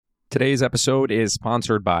Today's episode is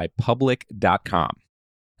sponsored by Public.com.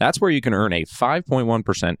 That's where you can earn a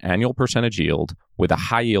 5.1% annual percentage yield with a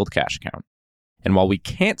high yield cash account. And while we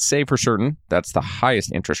can't say for certain that's the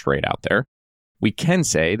highest interest rate out there, we can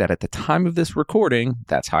say that at the time of this recording,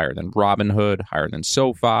 that's higher than Robinhood, higher than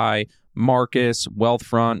SoFi, Marcus,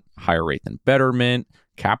 Wealthfront, higher rate than Betterment,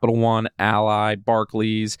 Capital One, Ally,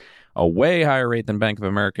 Barclays, a way higher rate than Bank of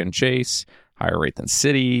America and Chase, higher rate than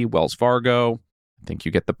Citi, Wells Fargo. I think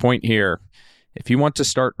you get the point here. If you want to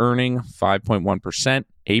start earning 5.1%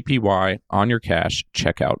 APY on your cash,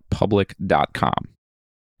 check out Public.com.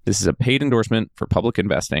 This is a paid endorsement for public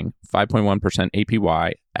investing, 5.1%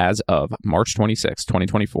 APY as of March 26,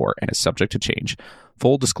 2024, and is subject to change.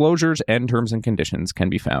 Full disclosures and terms and conditions can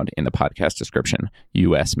be found in the podcast description.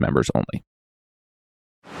 U.S. members only.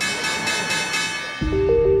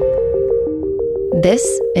 This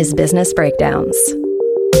is Business Breakdowns.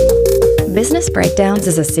 Business Breakdowns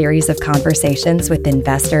is a series of conversations with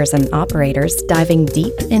investors and operators diving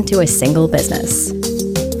deep into a single business.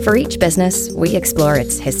 For each business, we explore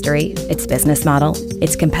its history, its business model,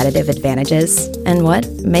 its competitive advantages, and what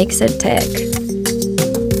makes it tick.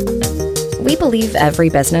 We believe every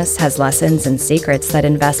business has lessons and secrets that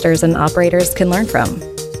investors and operators can learn from,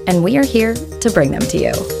 and we are here to bring them to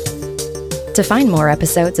you. To find more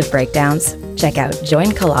episodes of Breakdowns, check out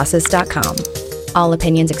joincolossus.com. All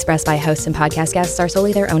opinions expressed by hosts and podcast guests are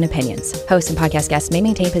solely their own opinions. Hosts and podcast guests may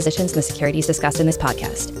maintain positions in the securities discussed in this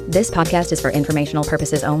podcast. This podcast is for informational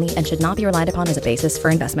purposes only and should not be relied upon as a basis for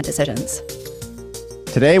investment decisions.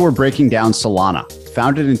 Today, we're breaking down Solana.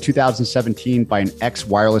 Founded in 2017 by an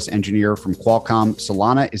ex-wireless engineer from Qualcomm,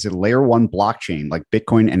 Solana is a layer 1 blockchain like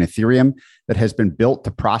Bitcoin and Ethereum that has been built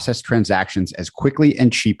to process transactions as quickly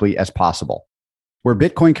and cheaply as possible. Where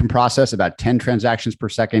Bitcoin can process about 10 transactions per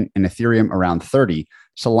second and Ethereum around 30,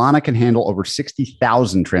 Solana can handle over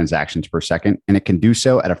 60,000 transactions per second, and it can do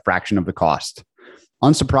so at a fraction of the cost.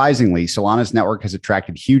 Unsurprisingly, Solana's network has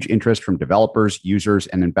attracted huge interest from developers, users,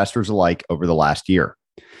 and investors alike over the last year.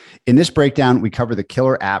 In this breakdown, we cover the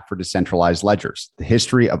killer app for decentralized ledgers, the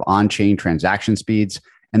history of on-chain transaction speeds,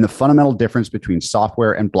 and the fundamental difference between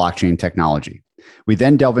software and blockchain technology. We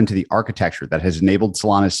then delve into the architecture that has enabled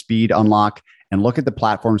Solana's speed unlock and look at the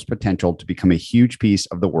platform's potential to become a huge piece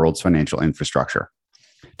of the world's financial infrastructure.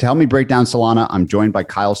 To help me break down Solana, I'm joined by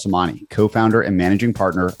Kyle Samani, co-founder and managing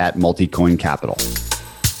partner at Multicoin Capital.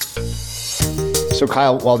 So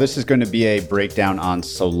Kyle, while this is going to be a breakdown on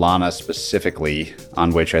Solana specifically,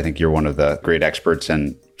 on which I think you're one of the great experts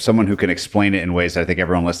and someone who can explain it in ways that I think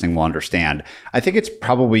everyone listening will understand, I think it's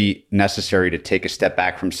probably necessary to take a step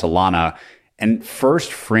back from Solana and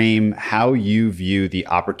first frame how you view the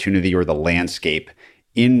opportunity or the landscape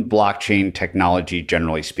in blockchain technology,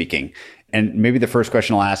 generally speaking. And maybe the first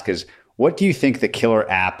question I'll ask is, what do you think the killer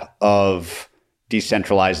app of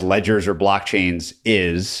decentralized ledgers or blockchains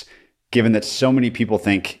is, given that so many people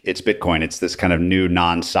think it's Bitcoin, it's this kind of new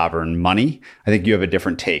non-sovereign money? I think you have a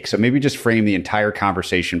different take. So maybe just frame the entire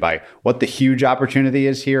conversation by what the huge opportunity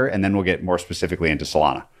is here, and then we'll get more specifically into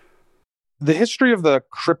Solana. The history of the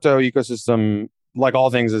crypto ecosystem, like all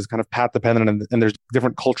things, is kind of path dependent, and there's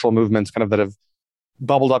different cultural movements kind of that have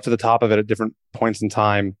bubbled up to the top of it at different points in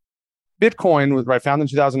time. Bitcoin was founded in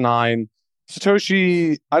 2009.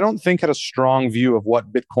 Satoshi, I don't think, had a strong view of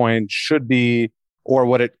what Bitcoin should be or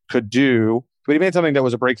what it could do, but he made something that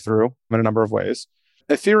was a breakthrough in a number of ways.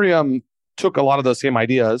 Ethereum took a lot of those same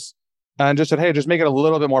ideas and just said, hey, just make it a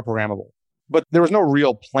little bit more programmable. But there was no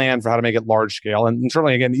real plan for how to make it large scale. And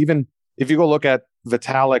certainly, again, even if you go look at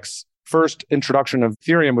Vitalik's first introduction of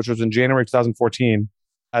Ethereum, which was in January 2014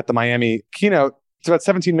 at the Miami keynote, it's about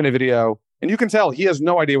a 17-minute video. And you can tell he has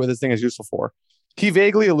no idea what this thing is useful for. He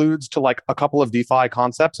vaguely alludes to like a couple of DeFi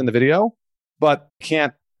concepts in the video, but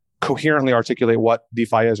can't coherently articulate what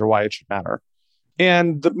DeFi is or why it should matter.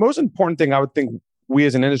 And the most important thing I would think we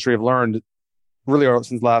as an industry have learned really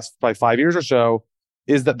since the last 5 years or so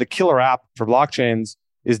is that the killer app for blockchains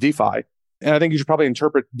is DeFi. And I think you should probably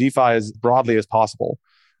interpret DeFi as broadly as possible.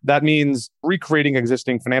 That means recreating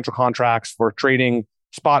existing financial contracts for trading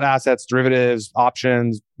spot assets, derivatives,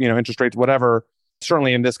 options, interest rates, whatever.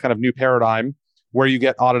 Certainly in this kind of new paradigm where you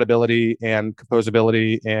get auditability and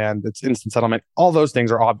composability and it's instant settlement, all those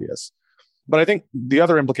things are obvious. But I think the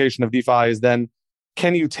other implication of DeFi is then,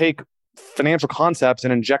 can you take financial concepts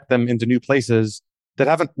and inject them into new places that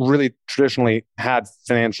haven't really traditionally had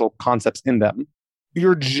financial concepts in them?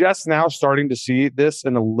 You're just now starting to see this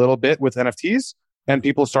in a little bit with NFTs and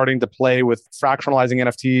people starting to play with fractionalizing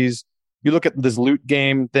NFTs. You look at this loot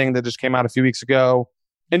game thing that just came out a few weeks ago,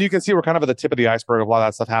 and you can see we're kind of at the tip of the iceberg of a lot of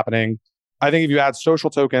that stuff happening. I think if you add social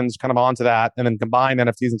tokens kind of onto that and then combine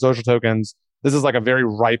NFTs and social tokens, this is like a very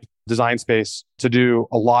ripe design space to do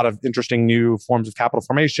a lot of interesting new forms of capital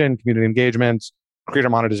formation, community engagement, creator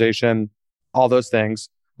monetization, all those things.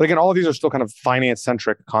 But again, all of these are still kind of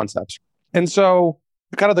finance-centric concepts. And so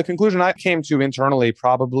kind of the conclusion I came to internally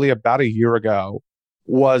probably about a year ago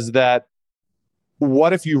was that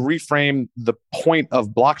what if you reframe the point of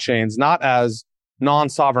blockchains not as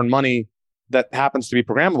non-sovereign money that happens to be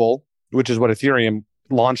programmable, which is what Ethereum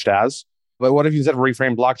launched as, but what if you instead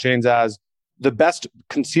reframe blockchains as the best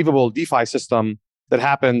conceivable DeFi system that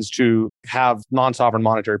happens to have non-sovereign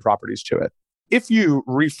monetary properties to it? If you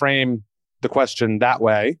reframe the question that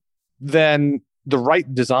way, then the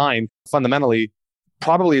right design fundamentally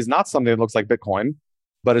probably is not something that looks like Bitcoin,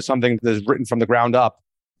 but is something that is written from the ground up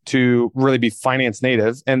to really be finance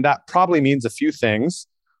native. And that probably means a few things.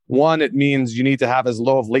 One, it means you need to have as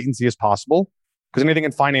low of latency as possible, because anything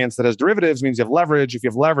in finance that has derivatives means you have leverage. If you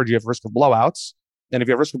have leverage, you have risk of blowouts. And if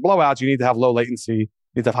you have risk of blowouts, you need to have low latency, you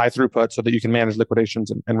need to have high throughput so that you can manage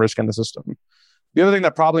liquidations and risk in the system. The other thing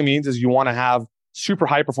that probably means is you want to have super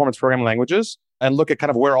high performance programming languages and look at kind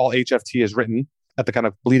of where all HFT is written at the kind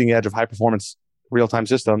of bleeding edge of high performance real-time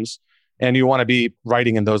systems. And you want to be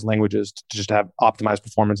writing in those languages to just have optimized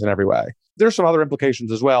performance in every way. There's some other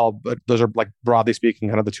implications as well, but those are, like, broadly speaking,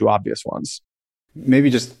 kind of the two obvious ones. Maybe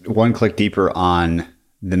just one click deeper on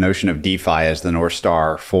the notion of DeFi as the North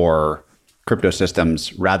Star for crypto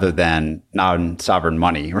systems rather than non-sovereign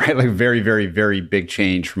money, right? Like very, very, very big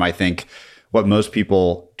change from, I think, what most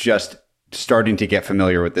people just starting to get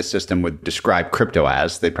familiar with this system would describe crypto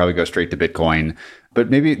as. They'd probably go straight to Bitcoin. But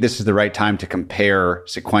maybe this is the right time to compare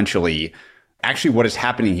sequentially actually what is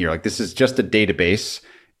happening here. Like, this is just a database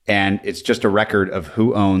and it's just a record of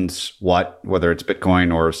who owns what, whether it's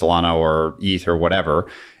Bitcoin or Solana or ETH or whatever.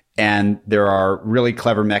 And there are really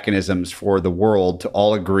clever mechanisms for the world to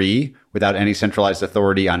all agree without any centralized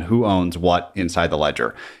authority on who owns what inside the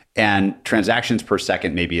ledger. And transactions per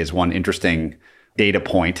second maybe is one interesting data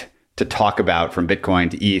point to talk about from Bitcoin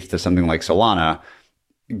to ETH to something like Solana,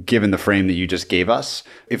 given the frame that you just gave us.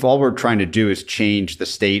 If all we're trying to do is change the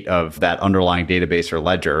state of that underlying database or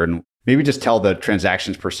ledger, and maybe just tell the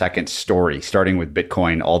transactions per second story, starting with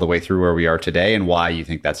Bitcoin all the way through where we are today and why you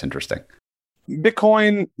think that's interesting.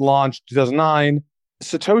 Bitcoin launched 2009.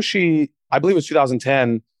 Satoshi, I believe it was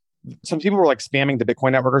 2010. Some people were like spamming the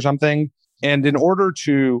Bitcoin network or something. And in order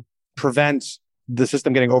to prevent the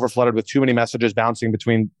system getting overflooded with too many messages bouncing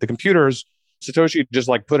between the computers, Satoshi just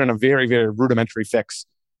like put in a very, very rudimentary fix,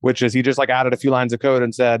 which is he just like added a few lines of code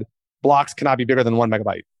and said, blocks cannot be bigger than 1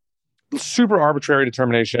 megabyte. Super arbitrary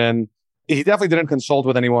determination. He definitely didn't consult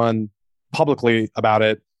with anyone publicly about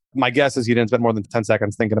it. My guess is he didn't spend more than 10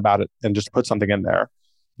 seconds thinking about it and just put something in there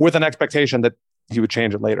with an expectation that he would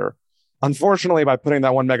change it later. Unfortunately, by putting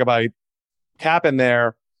that 1 megabyte cap in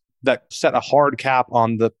there, that set a hard cap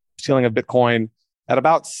on the ceiling of Bitcoin at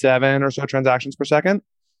about 7 or so transactions per second,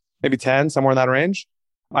 maybe 10, somewhere in that range.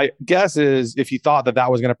 My guess is if he thought that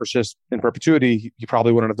that was going to persist in perpetuity, he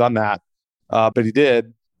probably wouldn't have done that, but he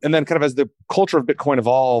did. And then kind of as the culture of Bitcoin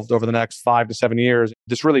evolved over the next 5 to 7 years,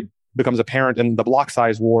 this really becomes apparent in the block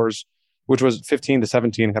size wars, which was 15 to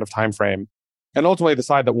 17 kind of time frame. And ultimately, the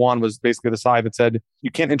side that won was basically the side that said,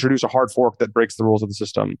 you can't introduce a hard fork that breaks the rules of the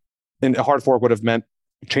system. And a hard fork would have meant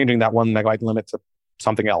changing that 1 megabyte limit to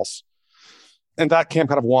something else. And that camp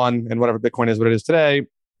kind of won, and whatever Bitcoin is what it is today.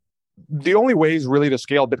 The only ways really to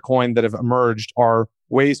scale Bitcoin that have emerged are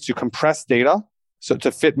ways to compress data, so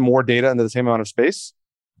to fit more data into the same amount of space,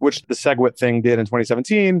 which the SegWit thing did in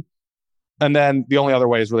 2017. And then the only other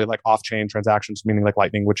way is really like off-chain transactions, meaning like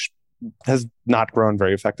Lightning, which has not grown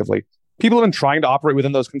very effectively. People have been trying to operate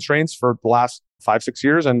within those constraints for the last 5-6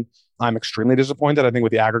 years, and I'm extremely disappointed, I think,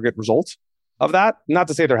 with the aggregate result of that. Not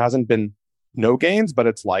to say there hasn't been no gains, but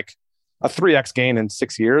it's like a 3x gain in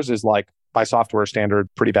 6 years is like, by software standard,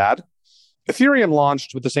 pretty bad. Ethereum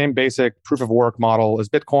launched with the same basic proof of work model as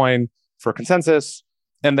Bitcoin for consensus.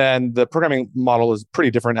 And then the programming model is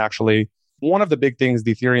pretty different, actually. One of the big things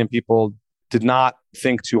the Ethereum people did not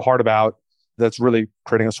think too hard about that's really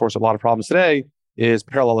creating a source of a lot of problems today is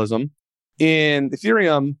parallelism. In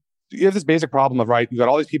Ethereum, you have this basic problem of, right, you've got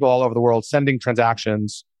all these people all over the world sending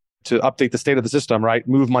transactions to update the state of the system, right?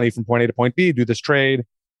 Move money from point A to point B, do this trade,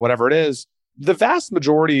 whatever it is. The vast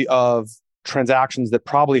majority of transactions that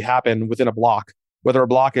probably happen within a block, whether a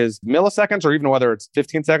block is milliseconds or even whether it's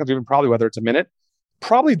 15 seconds, or even probably whether it's a minute,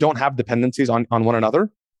 probably don't have dependencies on one another.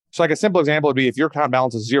 So like a simple example would be if your account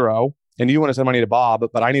balance is 0 and you want to send money to Bob,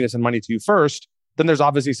 but I need to send money to you first, then there's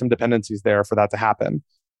obviously some dependencies there for that to happen.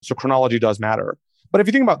 So chronology does matter. But if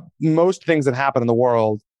you think about most things that happen in the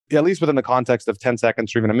world, at least within the context of 10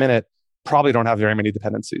 seconds or even a minute, probably don't have very many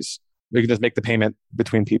dependencies. You can just make the payment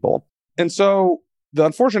between people. And so the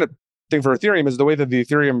unfortunate thing for Ethereum is the way that the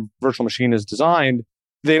Ethereum virtual machine is designed,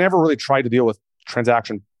 they never really tried to deal with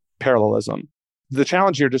transaction parallelism. The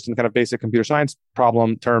challenge here, just in kind of basic computer science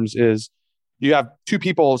problem terms, is you have two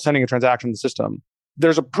people sending a transaction to the system.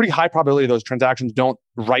 There's a pretty high probability those transactions don't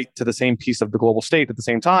write to the same piece of the global state at the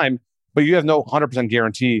same time, but you have no 100%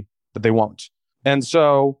 guarantee that they won't. And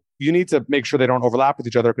so you need to make sure they don't overlap with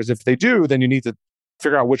each other, because if they do, then you need to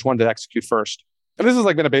figure out which one to execute first. And this has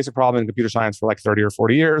been a basic problem in computer science for 30 or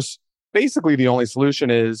 40 years. Basically, the only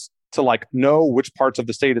solution is to know which parts of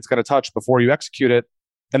the state it's going to touch before you execute it.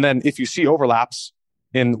 And then if you see overlaps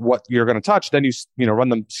in what you're going to touch, then you run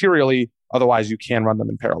them serially. Otherwise, you can run them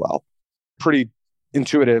in parallel. Pretty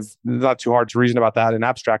intuitive, not too hard to reason about that in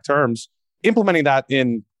abstract terms. Implementing that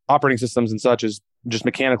in operating systems and such is just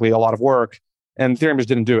mechanically a lot of work. And Ethereum just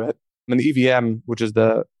didn't do it. And the EVM, which is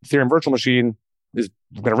the Ethereum virtual machine, is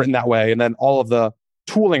written that way. And then all of the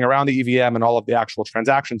tooling around the EVM and all of the actual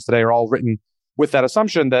transactions today are all written with that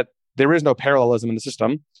assumption that there is no parallelism in the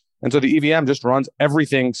system. And so the EVM just runs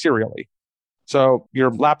everything serially. So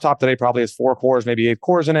your laptop today probably has 4 cores, maybe 8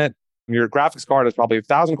 cores in it. Your graphics card has probably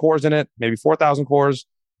 1,000 cores in it, maybe 4,000 cores.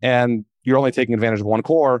 And you're only taking advantage of 1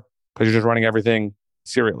 core because you're just running everything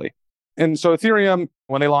serially. And so Ethereum,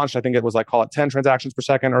 when they launched, I think it was call it 10 transactions per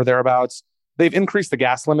second or thereabouts. They've increased the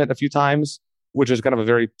gas limit a few times, which is kind of a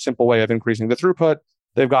very simple way of increasing the throughput.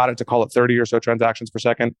 They've got it to call it 30 or so transactions per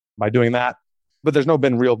second by doing that. But there's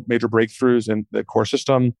been real major breakthroughs in the core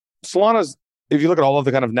system. Solana's, if you look at all of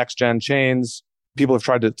the kind of next-gen chains, people have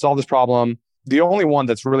tried to solve this problem. The only one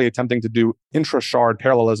that's really attempting to do intra-shard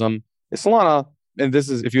parallelism is Solana. And this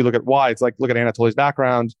is, if you look at why, it's look at Anatoly's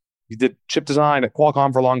background. He did chip design at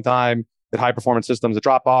Qualcomm for a long time, did high-performance systems at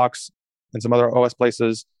Dropbox and some other OS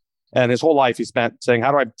places. And his whole life he spent saying,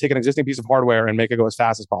 how do I take an existing piece of hardware and make it go as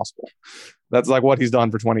fast as possible? That's what he's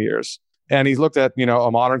done for 20 years. And he's looked at,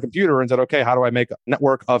 a modern computer and said, okay, how do I make a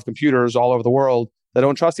network of computers all over the world that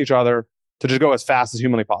don't trust each other to just go as fast as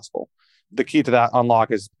humanly possible? The key to that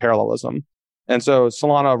unlock is parallelism. And so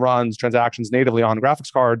Solana runs transactions natively on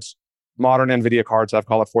graphics cards. Modern NVIDIA cards have,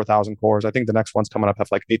 call it 4,000 cores. I think the next ones coming up have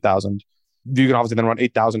 8,000. You can obviously then run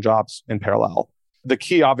 8,000 jobs in parallel. The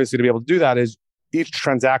key, obviously, to be able to do that is each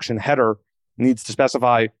transaction header needs to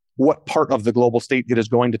specify what part of the global state it is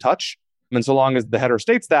going to touch. And so long as the header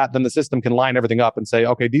states that, then the system can line everything up and say,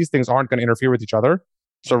 okay, these things aren't going to interfere with each other.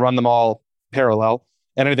 So run them all parallel.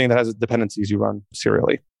 And anything that has dependencies, you run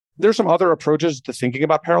serially. There's some other approaches to thinking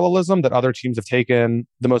about parallelism that other teams have taken,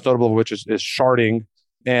 the most notable of which is sharding.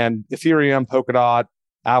 And Ethereum, Polkadot,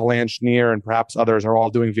 Avalanche, Near, and perhaps others are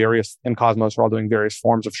all doing and Cosmos are all doing various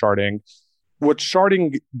forms of sharding. What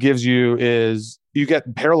sharding gives you is you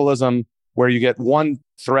get parallelism where you get one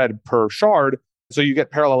thread per shard. So you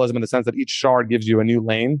get parallelism in the sense that each shard gives you a new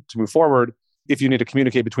lane to move forward. If you need to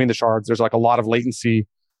communicate between the shards, there's a lot of latency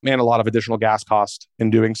and a lot of additional gas cost in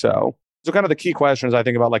doing so. So kind of the key questions I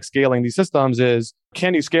think about scaling these systems is,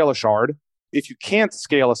 can you scale a shard? If you can't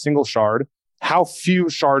scale a single shard, how few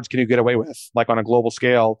shards can you get away with, on a global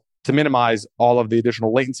scale, to minimize all of the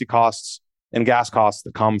additional latency costs and gas costs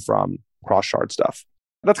that come from cross-shard stuff?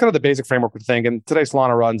 That's kind of the basic framework to think. And today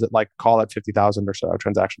Solana runs at call it 50,000 or so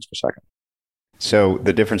transactions per second. So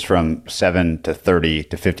the difference from 7 to 30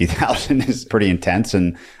 to 50,000 is pretty intense.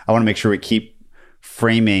 And I want to make sure we keep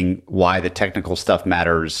framing why the technical stuff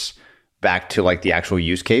matters back to the actual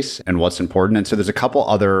use case and what's important. And so there's a couple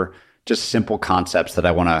other just simple concepts that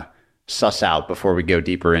I want to suss out before we go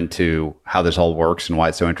deeper into how this all works and why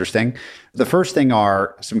it's so interesting. The first thing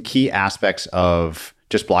are some key aspects of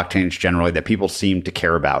just blockchains generally that people seem to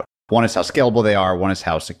care about. One is how scalable they are, one is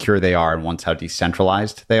how secure they are, and one's how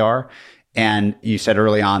decentralized they are. And you said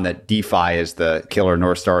early on that DeFi is the killer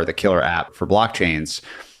North Star, the killer app for blockchains.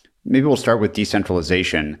 Maybe we'll start with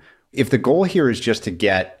decentralization. If the goal here is just to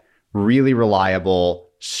get really reliable,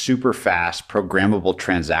 super fast, programmable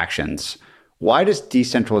transactions, why does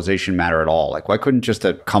decentralization matter at all? Why couldn't just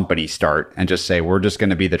a company start and just say, we're just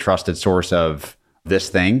going to be the trusted source of this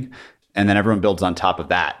thing, and then everyone builds on top of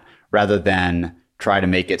that, rather than try to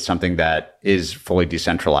make it something that is fully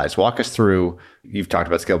decentralized? Walk us through, you've talked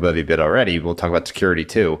about scalability a bit already, we'll talk about security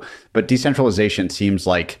too, but decentralization seems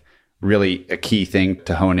like really a key thing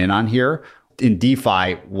to hone in on here. In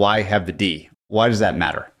DeFi, why have the D? Why does that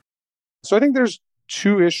matter? So I think there's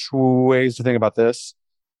two-ish ways to think about this.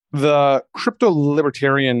 The crypto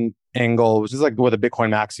libertarian angle, which is what the Bitcoin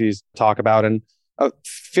maxis talk about, and a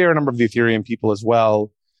fair number of the Ethereum people as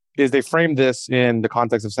well, is they frame this in the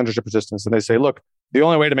context of censorship resistance. And they say, look, the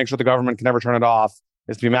only way to make sure the government can never turn it off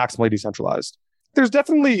is to be maximally decentralized. There's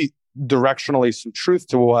definitely directionally some truth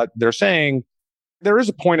to what they're saying. There is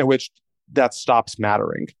a point at which that stops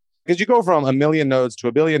mattering. Because you go from 1 million nodes to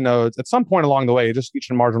 1 billion nodes, at some point along the way, just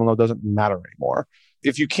each marginal node doesn't matter anymore.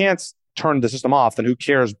 If you can't turn the system off, then who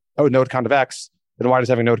cares? Oh, node count of X, then why does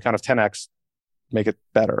having node count of 10X make it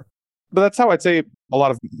better? But that's how I'd say a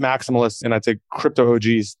lot of maximalists and I'd say crypto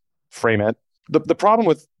OGs frame it. The problem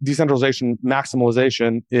with decentralization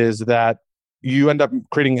maximalization is that you end up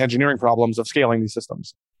creating engineering problems of scaling these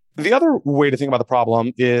systems. The other way to think about the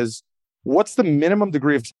problem is what's the minimum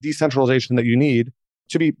degree of decentralization that you need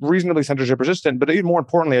to be reasonably censorship resistant, but even more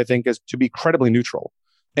importantly, I think, is to be credibly neutral.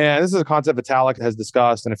 And this is a concept Vitalik has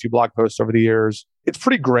discussed in a few blog posts over the years. It's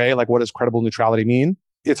pretty gray, like what does credible neutrality mean?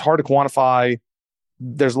 It's hard to quantify.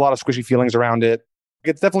 There's a lot of squishy feelings around it.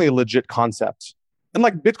 It's definitely a legit concept. And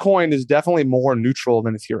like Bitcoin is definitely more neutral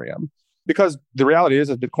than Ethereum because the reality is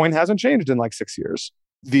that Bitcoin hasn't changed in like 6 years.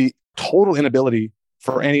 The total inability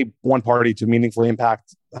for any one party to meaningfully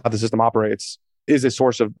impact how the system operates is a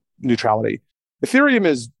source of neutrality. Ethereum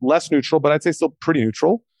is less neutral, but I'd say still pretty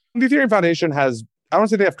neutral. The Ethereum Foundation has, I don't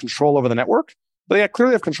say they have control over the network, but they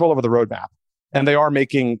clearly have control over the roadmap. And they are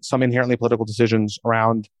making some inherently political decisions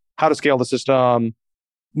around how to scale the system,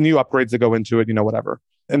 new upgrades that go into it, whatever.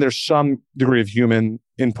 And there's some degree of human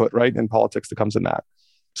input, right, in politics that comes in that.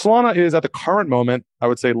 Solana is at the current moment, I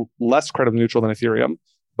would say, less credibly neutral than Ethereum,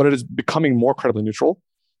 but it is becoming more credibly neutral.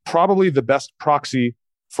 Probably the best proxy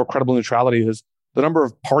for credible neutrality is the number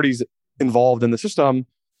of parties involved in the system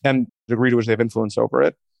and the degree to which they have influence over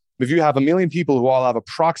it. If you have 1 million people who all have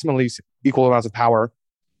approximately equal amounts of power,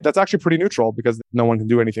 that's actually pretty neutral because no one can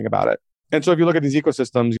do anything about it. And so if you look at these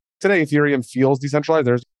ecosystems, today Ethereum feels decentralized.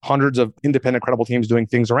 There's hundreds of independent, credible teams doing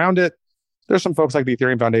things around it. There's some folks like the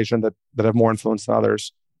Ethereum Foundation that have more influence than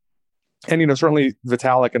others. And certainly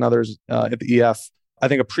Vitalik and others at the EF, I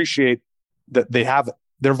think appreciate that they have,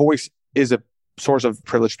 their voice is a source of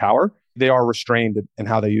privileged power. They are restrained in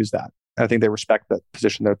how they use that. And I think they respect the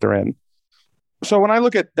position that they're in. So when I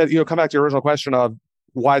look at come back to your original question of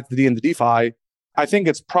why it's the D in the DeFi, I think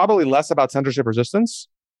it's probably less about censorship resistance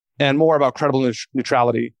and more about credible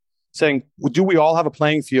neutrality, saying, do we all have a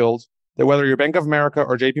playing field that whether you're Bank of America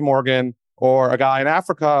or JP Morgan or a guy in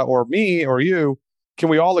Africa or me or you, can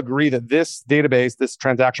we all agree that this database, this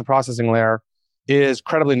transaction processing layer is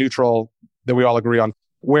credibly neutral, that we all agree on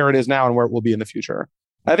where it is now and where it will be in the future?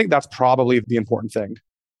 I think that's probably the important thing.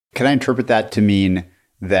 Can I interpret that to mean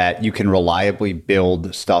that you can reliably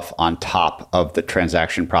build stuff on top of the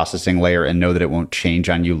transaction processing layer and know that it won't change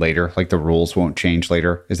on you later, like the rules won't change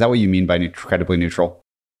later? Is that what you mean by credibly neutral?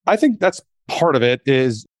 I think that's part of it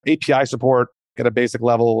is API support at a basic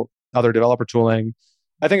level, other developer tooling.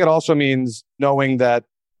 I think it also means knowing that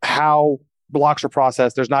how blocks are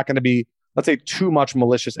processed, there's not going to be, let's say, too much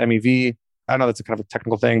malicious MEV. I know that's a kind of a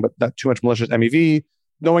technical thing, but not too much malicious MEV.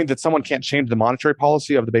 Knowing that someone can't change the monetary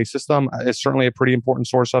policy of the base system is certainly a pretty important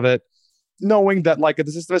source of it. Knowing that like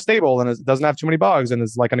the system is stable and it doesn't have too many bugs and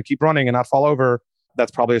is like going to keep running and not fall over,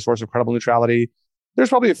 that's probably a source of credible neutrality. There's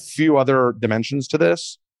probably a few other dimensions to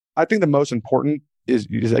this. I think the most important is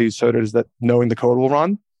that knowing the code will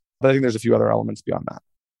run. But I think there's a few other elements beyond that.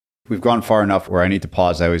 We've gone far enough where I need to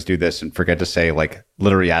pause. I always do this and forget to say,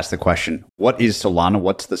 literally ask the question, what is Solana?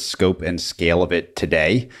 What's the scope and scale of it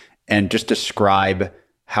today? And just describe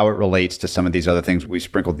how it relates to some of these other things. We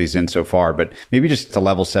sprinkled these in so far, but maybe just to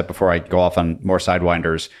level set before I go off on more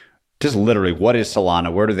sidewinders, just literally, what is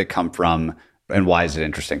Solana? Where did it come from? And why is it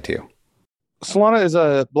interesting to you? Solana is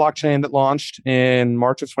a blockchain that launched in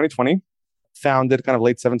March of 2020, founded kind of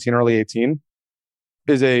late 17, early 18,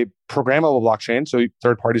 is a programmable blockchain. So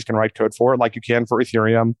third parties can write code for it like you can for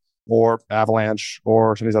Ethereum or Avalanche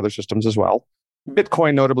or some of these other systems as well.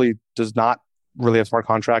 Bitcoin notably does not really have smart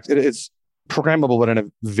contracts. It's programmable, but in a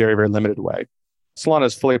very, very limited way. Solana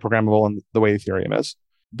is fully programmable in the way Ethereum is.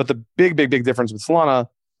 But the big difference with Solana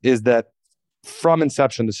is that from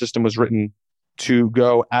inception, the system was written to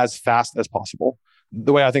go as fast as possible.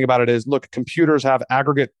 The way I think about it is, look, computers have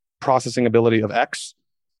aggregate processing ability of X.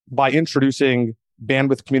 By introducing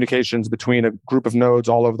bandwidth communications between a group of nodes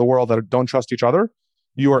all over the world that don't trust each other,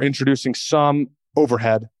 you are introducing some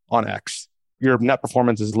overhead on X. Your net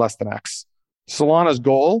performance is less than X. Solana's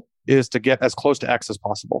goal is to get as close to X as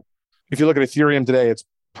possible. If you look at Ethereum today, it's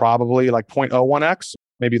probably like 0.01X,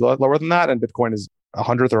 maybe lower than that, and Bitcoin is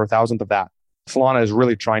 100th or 1,000th of that. Solana is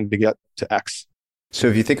really trying to get to X. So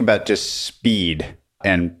if you think about just speed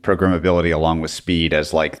and programmability along with speed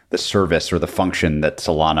as like the service or the function that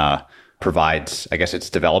Solana provides, I guess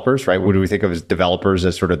it's developers, right? What do we think of as developers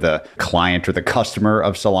as sort of the client or the customer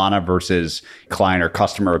of Solana versus client or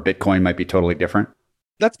customer of Bitcoin might be totally different?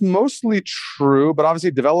 That's mostly true, but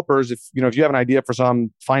obviously developers, if you have an idea for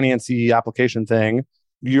some financy application thing,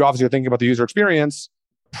 you obviously are thinking about the user experience.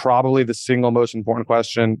 Probably the single most important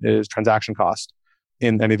question is transaction cost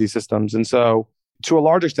in any of these systems. And so to a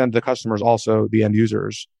large extent, the customers also the end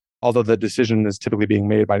users, although the decision is typically being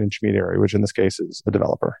made by an intermediary, which in this case is a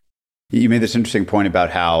developer. You made this interesting point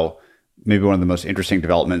about how maybe one of the most interesting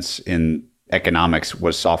developments in economics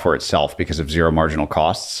was software itself because of zero marginal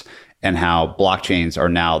costs, and how blockchains are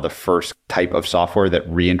now the first type of software that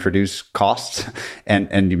reintroduce costs.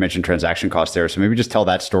 And you mentioned transaction costs there. So maybe just tell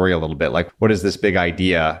that story a little bit. Like, what is this big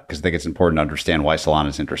idea? Because I think it's important to understand why Solana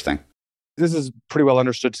is interesting. This is pretty well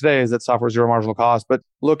understood today, is that software is zero marginal cost. But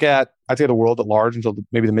look at, I'd say, the world at large until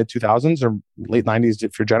maybe the mid 2000s or late 90s,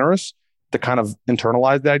 if you're generous, to kind of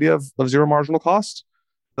internalize the idea of zero marginal cost.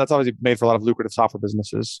 That's obviously made for a lot of lucrative software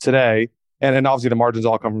businesses today. And obviously the margins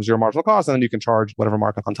all come from zero marginal cost, and then you can charge whatever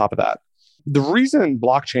markup on top of that. The reason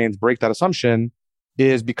blockchains break that assumption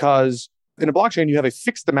is because in a blockchain, you have a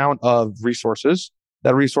fixed amount of resources.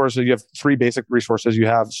 That resources, you have three basic resources. You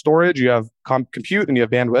have storage, you have compute, and you have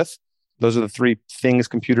bandwidth. Those are the three things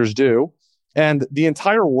computers do. And the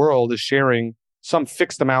entire world is sharing some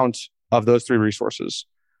fixed amount of those three resources.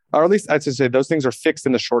 Or at least I'd say those things are fixed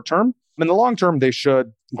in the short term. In the long term, they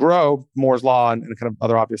should grow, Moore's law and kind of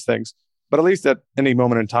other obvious things. But at least at any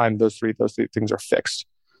moment in time, those three things are fixed.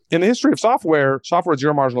 In the history of software is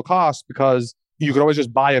zero marginal cost because you could always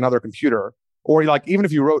just buy another computer. Or like even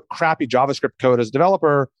if you wrote crappy JavaScript code as a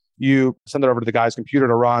developer, you send it over to the guy's computer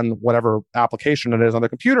to run whatever application it is on the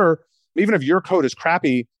computer. Even if your code is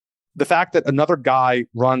crappy, the fact that another guy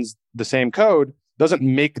runs the same code doesn't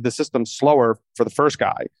make the system slower for the first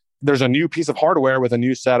guy. There's a new piece of hardware with a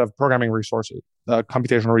new set of programming resources,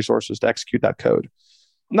 computational resources to execute that code.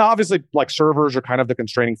 Now, obviously, like servers are kind of the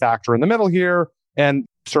constraining factor in the middle here, and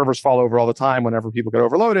servers fall over all the time whenever people get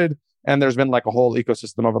overloaded. And there's been like a whole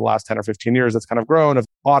ecosystem over the last 10 or 15 years that's kind of grown of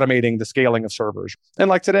automating the scaling of servers. And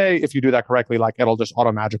like today, if you do that correctly, like it'll just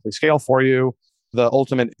auto-magically scale for you. The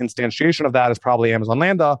ultimate instantiation of that is probably Amazon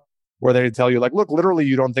Lambda, where they tell you like, look, literally,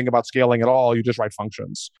 you don't think about scaling at all. You just write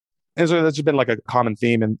functions. And so that's been like a common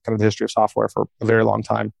theme in kind of the history of software for a very long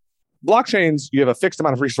time. Blockchains, you have a fixed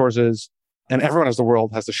amount of resources, and everyone in the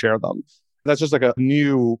world has to share them. That's just like a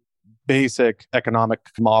new basic economic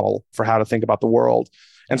model for how to think about the world.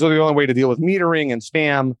 And so the only way to deal with metering and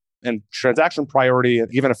spam and transaction priority,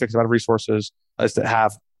 and even a fixed amount of resources, is to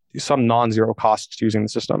have some non-zero costs to using the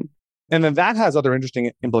system. And then that has other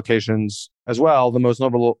interesting implications as well, the most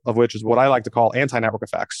notable of which is what I like to call anti-network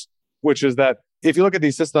effects, which is that if you look at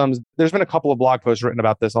these systems, there's been a couple of blog posts written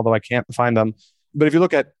about this, although I can't find them. But if you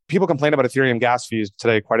look at, people complain about Ethereum gas fees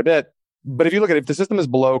today quite a bit. But if you look at it, if the system is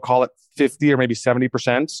below, call it 50 or maybe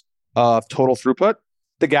 70% of total throughput,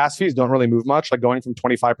 the gas fees don't really move much, like going from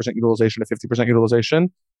 25% utilization to 50%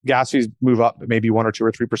 utilization. Gas fees move up maybe 1 or 2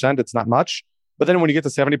 or 3%. It's not much. But then when you get to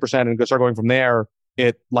 70% and start going from there,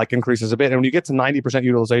 it like increases a bit. And when you get to 90%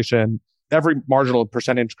 utilization, every marginal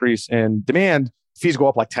percent increase in demand, fees go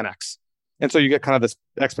up like 10x. And so you get kind of this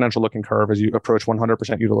exponential looking curve as you approach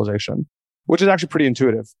 100% utilization, which is actually pretty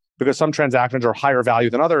intuitive because some transactions are higher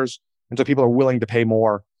value than others. And so people are willing to pay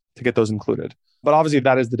more to get those included. But obviously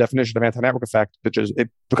that is the definition of anti-network effect, which is it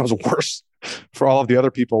becomes worse for all of the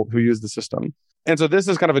other people who use the system. And so this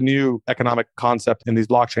is kind of a new economic concept in these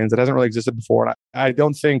blockchains that hasn't really existed before. And I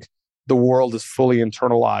don't think the world has fully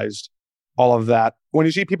internalized all of that. When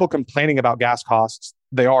you see people complaining about gas costs,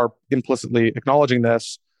 they are implicitly acknowledging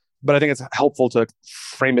this. But I think it's helpful to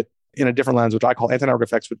frame it in a different lens, which I call anti-network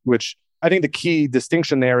effects, which I think the key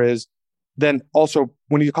distinction there is then also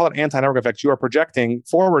when you call it anti-network effects, you are projecting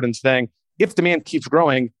forward and saying, if demand keeps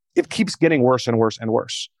growing, it keeps getting worse and worse and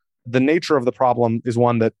worse. The nature of the problem is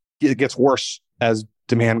one that it gets worse as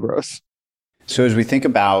demand grows. So as we think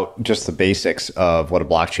about just the basics of what a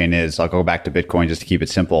blockchain is, I'll go back to Bitcoin just to keep it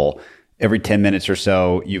simple. Every 10 minutes or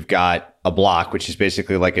so, you've got a block, which is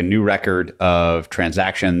basically like a new record of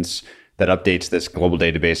transactions that updates this global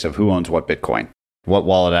database of who owns what Bitcoin, what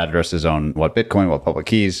wallet addresses own what Bitcoin, what public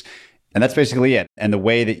keys. And that's basically it. And the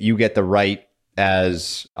way that you get the right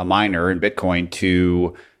as a miner in Bitcoin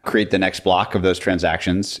to create the next block of those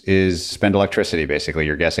transactions is spend electricity. Basically,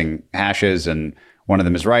 you're guessing hashes and one of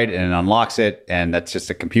them is right and it unlocks it. And that's just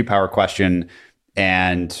a compute power question.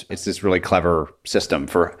 And it's this really clever system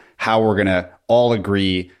for how we're going to all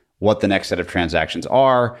agree what the next set of transactions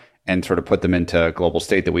are and sort of put them into a global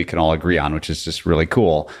state that we can all agree on, which is just really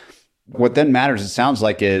cool. What then matters, it sounds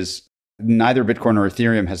like, is neither Bitcoin or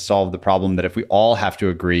Ethereum has solved the problem that if we all have to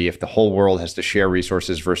agree, if the whole world has to share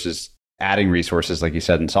resources versus adding resources, like you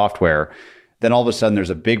said, in software, then all of a sudden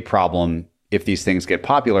there's a big problem if these things get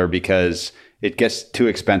popular because it gets too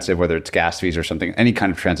expensive, whether it's gas fees or something, any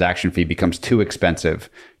kind of transaction fee becomes too expensive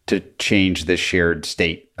to change the shared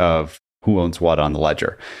state of who owns what on the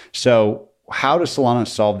ledger. So how does Solana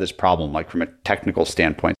solve this problem, like from a technical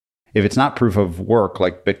standpoint? If it's not proof of work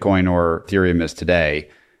like Bitcoin or Ethereum is today,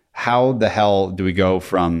 how the hell do we go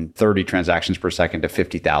from 30 transactions per second to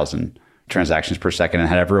 50,000 transactions per second and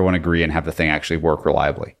have everyone agree and have the thing actually work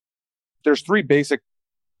reliably? There's three basic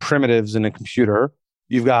primitives in a computer.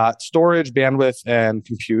 You've got storage, bandwidth, and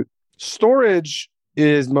compute. Storage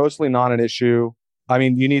is mostly not an issue. I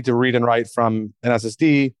mean, you need to read and write from an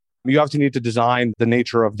SSD. You obviously need to design the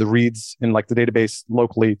nature of the reads in like the database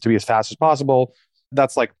locally to be as fast as possible.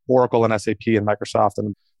 That's like Oracle and SAP and Microsoft.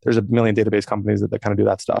 And there's a million database companies that kind of do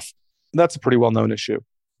that stuff. That's a pretty well-known issue.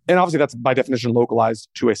 And obviously that's by definition localized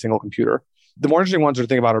to a single computer. The more interesting ones to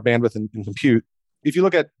think about are bandwidth and compute. If you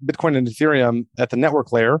look at Bitcoin and Ethereum at the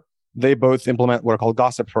network layer, they both implement what are called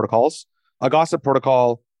gossip protocols. A gossip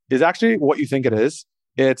protocol is actually what you think it is.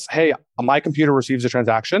 It's, hey, my computer receives a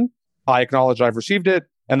transaction. I acknowledge I've received it.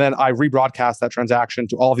 And then I rebroadcast that transaction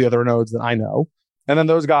to all the other nodes that I know. And then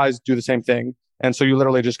those guys do the same thing. And so you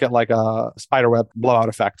literally just get like a spiderweb blowout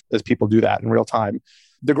effect as people do that in real time.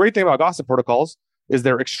 The great thing about gossip protocols is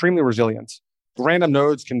they're extremely resilient. Random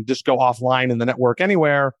nodes can just go offline in the network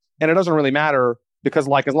anywhere. And it doesn't really matter because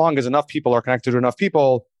like as long as enough people are connected to enough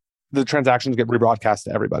people, the transactions get rebroadcast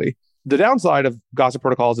to everybody. The downside of gossip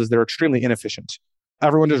protocols is they're extremely inefficient.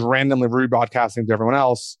 Everyone just randomly rebroadcasting to everyone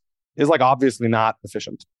else is like obviously not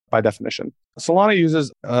efficient by definition. Solana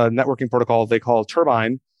uses a networking protocol they call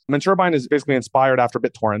Turbine. I mean, Turbine is basically inspired after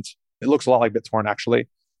BitTorrent. It looks a lot like BitTorrent actually.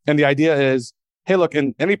 And the idea is, hey, look,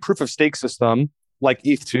 in any proof of stake system like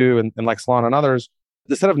ETH2 and like Solana and others,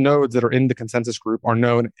 the set of nodes that are in the consensus group are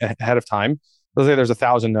known ahead of time. Let's say there's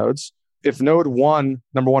 1,000 nodes. If node one,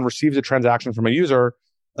 number one, receives a transaction from a user,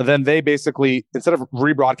 then they basically, instead of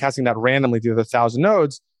rebroadcasting that randomly to the 1,000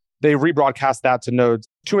 nodes, they rebroadcast that to nodes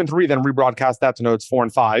 2 and 3, then rebroadcast that to nodes 4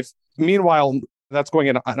 and 5. Meanwhile, that's going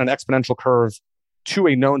in an exponential curve to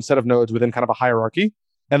a known set of nodes within kind of a hierarchy.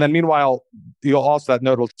 And then meanwhile, you'll also, that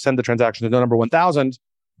node will send the transaction to node number 1,000.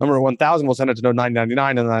 Number 1,000 will send it to node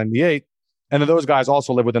 999 and 98. And then those guys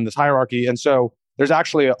also live within this hierarchy. And so there's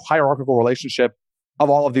actually a hierarchical relationship of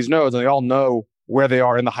all of these nodes, and they all know where they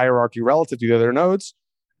are in the hierarchy relative to the other nodes.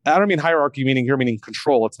 I don't mean hierarchy meaning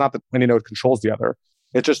control. It's not that any node controls the other.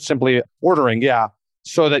 It's just simply ordering,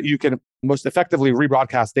 so that you can most effectively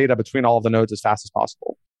rebroadcast data between all of the nodes as fast as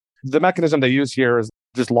possible. The mechanism they use here is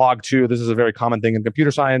just log2. This is a very common thing in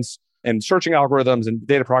computer science and searching algorithms and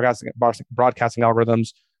data broadcasting algorithms.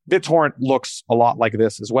 BitTorrent looks a lot like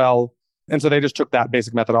this as well. And so they just took that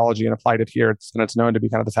basic methodology and applied it here. And it's known to be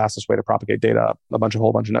kind of the fastest way to propagate data, a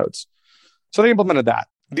whole bunch of nodes. So they implemented that.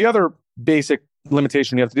 The other basic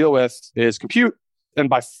limitation you have to deal with is compute. And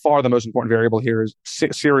by far the most important variable here is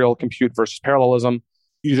serial compute versus parallelism.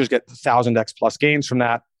 You just get 1,000x plus gains from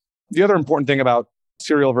that. The other important thing about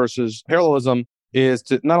serial versus parallelism is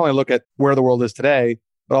to not only look at where the world is today,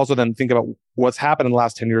 but also then think about what's happened in the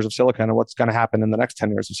last 10 years of silicon and what's going to happen in the next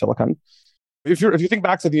 10 years of silicon. If you think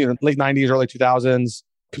back to the late 90s, early 2000s,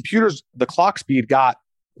 computers, the clock speed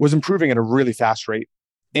was improving at a really fast rate.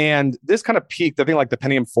 And this kind of peaked, I think like the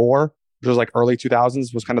Pentium 4, which was like early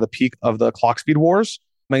 2000s, was kind of the peak of the clock speed wars.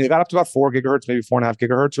 I mean, it got up to about 4 gigahertz, maybe 4.5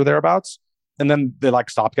 gigahertz or thereabouts. And then they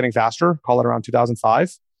like stopped getting faster, call it around 2005.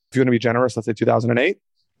 If you want to be generous, let's say 2008.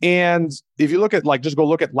 And if you look at just go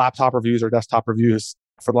look at laptop reviews or desktop reviews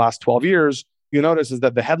for the last 12 years, you notice is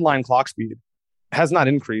that the headline clock speed has not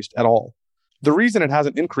increased at all. The reason it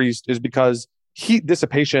hasn't increased is because heat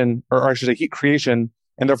dissipation, or I should say heat creation,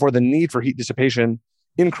 and therefore the need for heat dissipation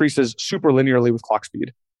increases super linearly with clock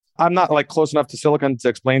speed. I'm not like close enough to silicon to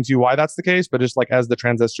explain to you why that's the case, but just like as the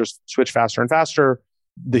transistors switch faster and faster,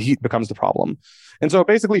 the heat becomes the problem. And so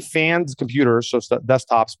basically fans computers, so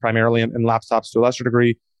desktops primarily and laptops to a lesser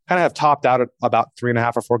degree, kind of have topped out at about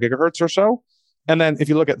 3.5 or 4 gigahertz or so. And then if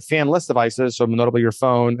you look at fanless devices, so notably your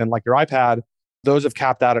phone and like your iPad, those have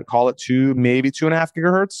capped out at, call it 2, maybe 2.5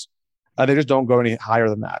 gigahertz. They just don't go any higher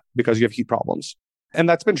than that because you have heat problems. And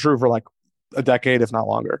that's been true for like a decade, if not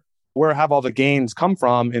longer. Where have all the gains come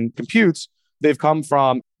from in computes? They've come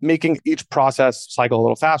from making each process cycle a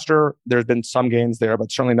little faster. There's been some gains there,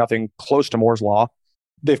 but certainly nothing close to Moore's law.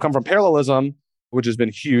 They've come from parallelism, which has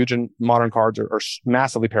been huge, and modern cards are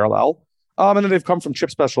massively parallel. And then they've come from chip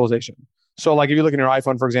specialization. So like if you look at your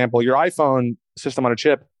iPhone, for example, your iPhone system on a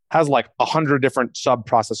chip has like 100 different sub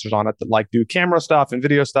processors on it that like do camera stuff and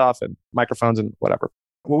video stuff and microphones and whatever.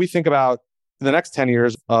 When we think about the next 10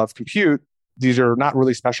 years of compute, These are not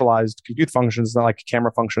really specialized compute functions, not like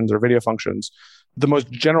camera functions or video functions. The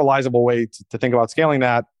most generalizable way to think about scaling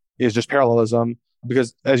that is just parallelism,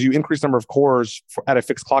 because as you increase the number of cores at a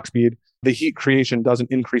fixed clock speed, the heat creation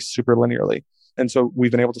doesn't increase super linearly. And so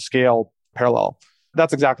we've been able to scale parallel.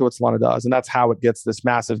 That's exactly what Solana does. And that's how it gets this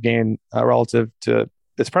massive gain relative to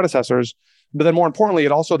its predecessors. But then more importantly,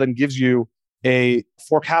 it also then gives you a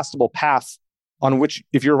forecastable path on which,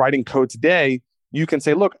 if you're writing code today, you can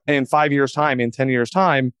say, look, in 5 years' time, in 10 years'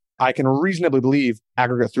 time, I can reasonably believe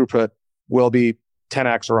aggregate throughput will be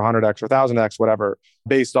 10x or 100x or 1000x, whatever,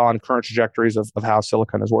 based on current trajectories of how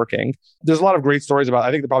silicon is working. There's a lot of great stories about,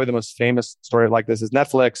 I think probably the most famous story like this is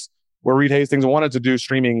Netflix, where Reed Hastings wanted to do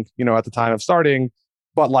streaming, at the time of starting,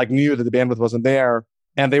 but knew that the bandwidth wasn't there.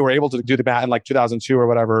 And they were able to do the math in 2002 or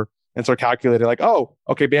whatever, and sort of calculated oh,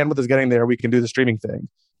 okay, bandwidth is getting there. We can do the streaming thing.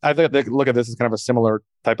 I think they look at this as kind of a similar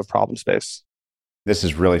type of problem space. This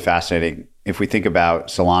is really fascinating. If we think about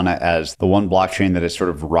Solana as the one blockchain that is sort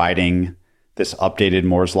of riding this updated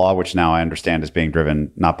Moore's law, which now I understand is being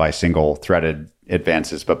driven not by single threaded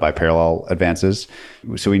advances, but by parallel advances.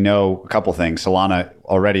 So we know a couple things. Solana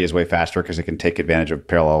already is way faster because it can take advantage of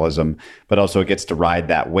parallelism, but also it gets to ride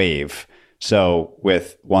that wave. So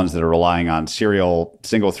with ones that are relying on serial,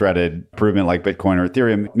 single-threaded improvement like Bitcoin or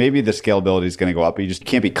Ethereum, maybe the scalability is going to go up, but you just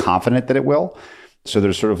can't be confident that it will. So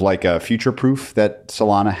there's sort of like a future proof that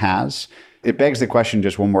Solana has. It begs the question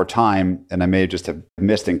just one more time, and I may just have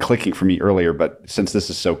missed in clicking for me earlier, but since this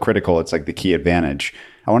is so critical, it's like the key advantage.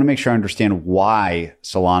 I want to make sure I understand why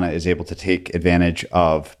Solana is able to take advantage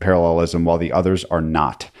of parallelism while the others are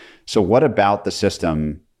not. So what about the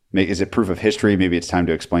system? Is it proof of history? Maybe it's time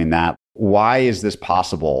to explain that. Why is this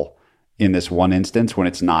possible in this one instance when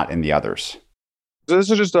it's not in the others? So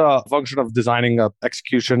this is just a function of designing an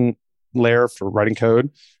execution layer for writing code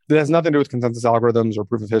that has nothing to do with consensus algorithms or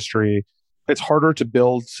proof of history. It's harder to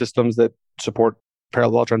build systems that support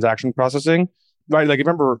parallel transaction processing, right? Like,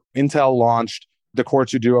 remember Intel launched the Core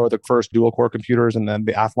 2 Duo, the first dual core computers, and then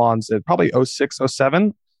the Athlons at probably 06,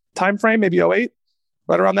 07 timeframe, maybe 08,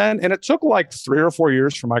 right around then. And it took 3 or 4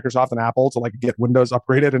 years for Microsoft and Apple to get Windows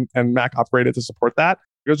upgraded and Mac upgraded to support that.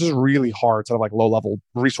 It was just really hard, sort of low-level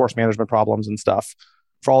resource management problems and stuff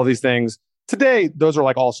for all of these things. Today, those are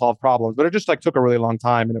all solved problems, but it just took a really long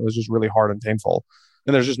time, and it was just really hard and painful.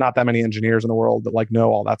 And there's just not that many engineers in the world that know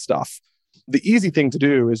all that stuff. The easy thing to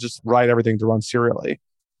do is just write everything to run serially.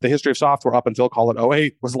 The history of software up until call it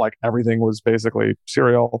 '08 was everything was basically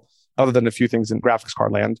serial, other than a few things in graphics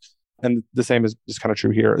card land. And the same is kind of true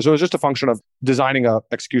here. So it's just a function of designing a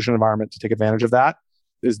execution environment to take advantage of that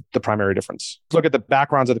is the primary difference. Look at the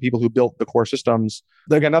backgrounds of the people who built the core systems.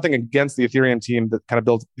 Again, nothing against the Ethereum team that kind of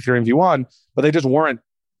built Ethereum V1, but they just weren't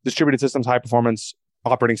distributed systems, high performance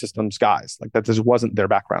operating systems guys. That just wasn't their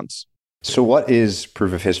backgrounds. So what is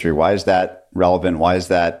proof of history? Why is that relevant? Why is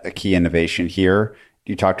that a key innovation here?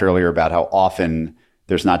 You talked earlier about how often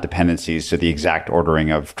there's not dependencies, so the exact ordering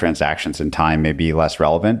of transactions in time may be less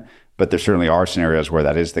relevant, but there certainly are scenarios where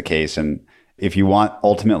that is the case. And if you want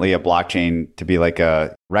ultimately a blockchain to be like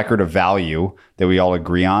a record of value that we all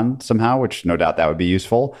agree on somehow, which no doubt that would be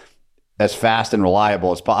useful, as fast and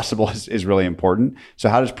reliable as possible is really important. So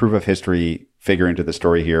how does proof of history figure into the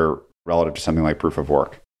story here relative to something like proof of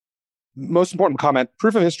work? Most important comment,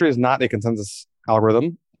 proof of history is not a consensus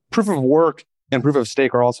algorithm. Proof of work and proof of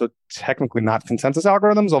stake are also technically not consensus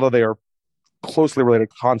algorithms, although they are closely related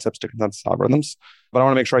concepts to consensus algorithms. But I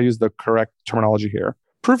want to make sure I use the correct terminology here.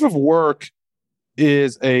 Proof of work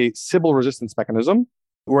is a Sybil resistance mechanism,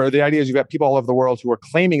 where the idea is you've got people all over the world who are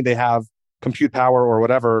claiming they have compute power or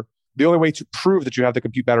whatever. The only way to prove that you have the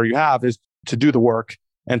compute power you have is to do the work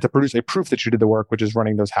and to produce a proof that you did the work, which is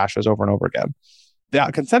running those hashes over and over again. The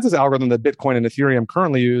consensus algorithm that Bitcoin and Ethereum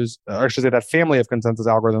currently use, or I should say that family of consensus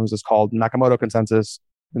algorithms, is called Nakamoto consensus,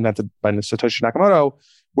 invented by Satoshi Nakamoto,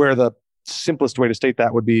 where the simplest way to state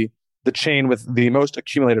that would be the chain with the most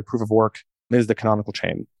accumulated proof of work is the canonical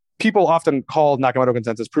chain. People often call Nakamoto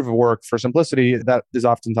consensus proof of work for simplicity. That is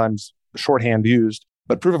oftentimes shorthand used,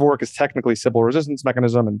 but proof of work is technically Sybil resistance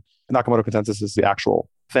mechanism, and Nakamoto consensus is the actual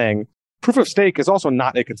thing. Proof of stake is also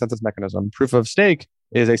not a consensus mechanism. Proof of stake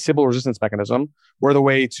is a Sybil resistance mechanism, where the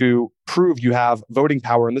way to prove you have voting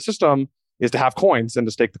power in the system is to have coins and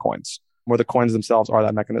to stake the coins, where the coins themselves are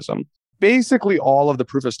that mechanism. Basically, all of the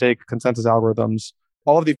proof of stake consensus algorithms,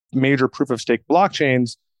 all of the major proof of stake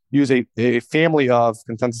blockchains use a family of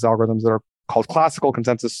consensus algorithms that are called classical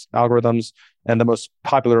consensus algorithms. And the most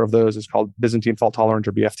popular of those is called Byzantine fault tolerant,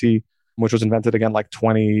 or BFT, which was invented again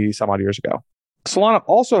 20 some odd years ago. Solana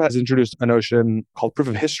also has introduced a notion called proof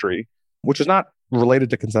of history, which is not related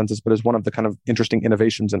to consensus, but is one of the kind of interesting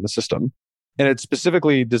innovations in the system. And it's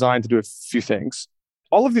specifically designed to do a few things.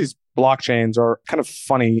 All of these blockchains are kind of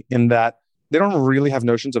funny in that they don't really have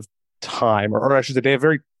notions of time, or I should say, they have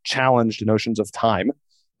very challenged notions of time.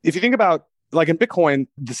 If you think about, like in Bitcoin,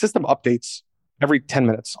 the system updates every 10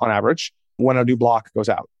 minutes on average when a new block goes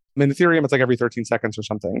out. In Ethereum, it's like every 13 seconds or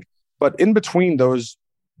something. But in between those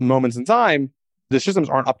moments in time, the systems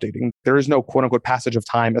aren't updating. There is no quote unquote passage of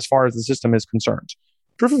time as far as the system is concerned.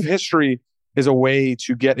 Proof of history is a way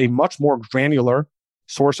to get a much more granular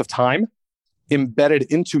source of time embedded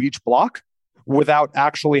into each block without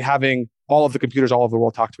actually having all of the computers all over the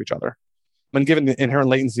world talk to each other. And given the inherent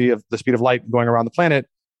latency of the speed of light going around the planet,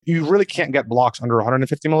 you really can't get blocks under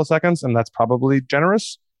 150 milliseconds, and that's probably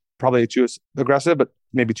generous, probably too aggressive, but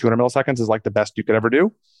maybe 200 milliseconds is like the best you could ever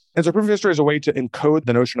do. And so proof of history is a way to encode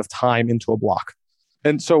the notion of time into a block.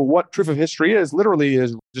 And so what proof of history is literally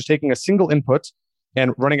is just taking a single input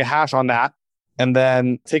and running a hash on that, and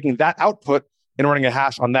then taking that output and running a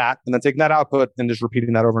hash on that, and then taking that output and just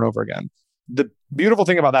repeating that over and over again. The beautiful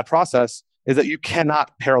thing about that process is that you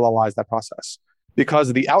cannot parallelize that process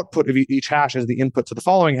because the output of each hash is the input to the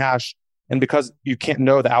following hash. And because you can't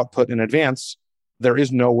know the output in advance, there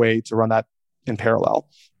is no way to run that in parallel.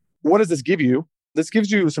 What does this give you? This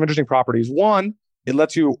gives you some interesting properties. One, it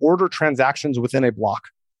lets you order transactions within a block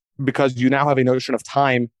because you now have a notion of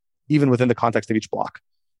time even within the context of each block.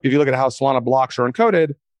 If you look at how Solana blocks are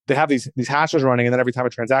encoded, they have these hashes running, and then every time a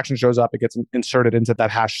transaction shows up, it gets inserted into that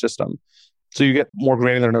hash system. So you get more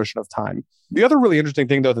granular notion of time. The other really interesting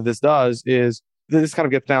thing, though, that this does is this kind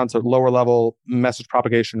of gets down to lower level message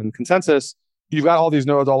propagation and consensus. You've got all these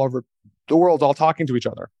nodes all over the world all talking to each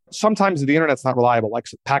other. Sometimes the internet's not reliable. Like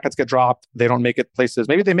packets get dropped. They don't make it places.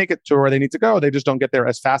 Maybe they make it to where they need to go. They just don't get there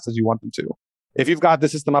as fast as you want them to. If you've got the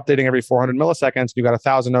system updating every 400 milliseconds, you've got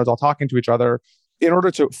 1,000 nodes all talking to each other. In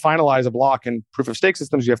order to finalize a block in proof of stake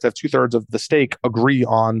systems, you have to have 2/3 of the stake agree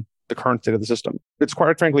on the current state of the system. It's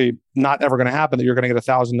quite frankly not ever going to happen that you're going to get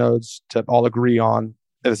 1,000 nodes to all agree on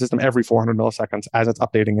the system every 400 milliseconds as it's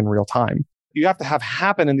updating in real time. You have to have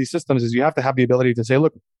happen in these systems is you have to have the ability to say,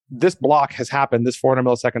 look, this block has happened, this 400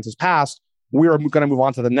 milliseconds has passed, we're going to move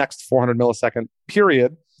on to the next 400 millisecond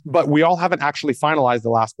period, but we all haven't actually finalized the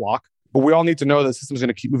last block, but we all need to know the system is going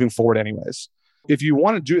to keep moving forward anyways. If you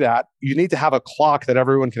want to do that, you need to have a clock that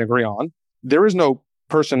everyone can agree on. There is no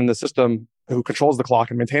person in the system who controls the clock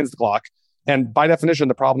and maintains the clock. And by definition,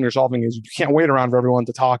 the problem you're solving is you can't wait around for everyone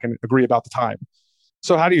to talk and agree about the time.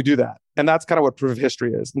 So how do you do that? And that's kind of what proof of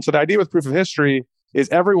history is. And so the idea with proof of history is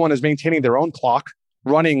everyone is maintaining their own clock,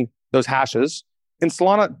 running those hashes. In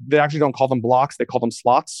Solana, they actually don't call them blocks, they call them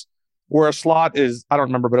slots. Where a slot is, I don't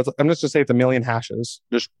remember, but I'm just going to say it's 1 million hashes,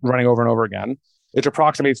 just running over and over again. It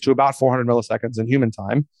approximates to about 400 milliseconds in human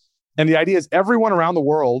time. And the idea is everyone around the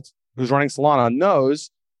world who's running Solana knows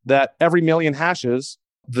that every 1 million hashes,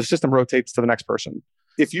 the system rotates to the next person.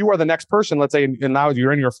 If you are the next person, let's say, and now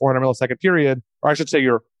you're in your 400 millisecond period, or I should say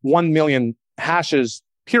your 1 million hashes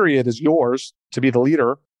period is yours to be the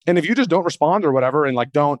leader. And if you just don't respond or whatever and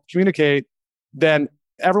like don't communicate, then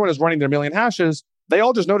everyone is running their 1 million hashes. They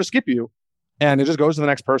all just know to skip you and it just goes to the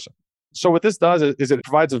next person. So what this does is it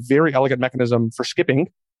provides a very elegant mechanism for skipping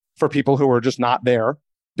for people who are just not there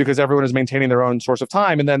because everyone is maintaining their own source of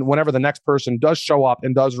time. And then whenever the next person does show up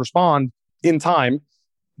and does respond in time,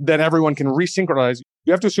 then everyone can resynchronize.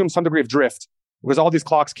 You have to assume some degree of drift because all these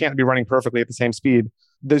clocks can't be running perfectly at the same speed.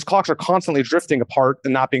 These clocks are constantly drifting apart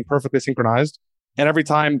and not being perfectly synchronized. And every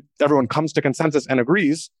time everyone comes to consensus and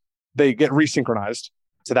agrees, they get resynchronized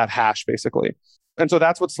to that hash, basically. And so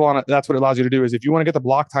that's what Solana, that's what it allows you to do is if you want to get the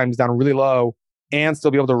block times down really low and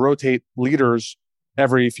still be able to rotate leaders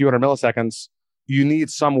every few hundred milliseconds, you need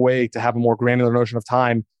some way to have a more granular notion of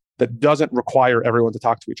time that doesn't require everyone to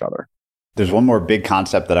talk to each other. There's one more big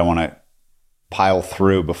concept that I want to pile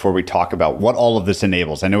through before we talk about what all of this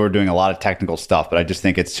enables. I know we're doing a lot of technical stuff, but I just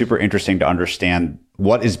think it's super interesting to understand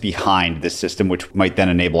what is behind this system, which might then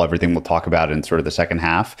enable everything we'll talk about in sort of the second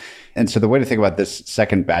half. And so the way to think about this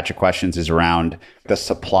second batch of questions is around the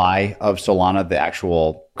supply of Solana, the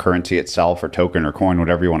actual currency itself or token or coin,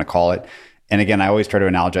 whatever you want to call it. And again, I always try to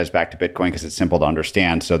analogize back to Bitcoin because it's simple to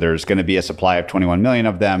understand. So there's going to be a supply of 21 million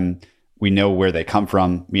of them. We know where they come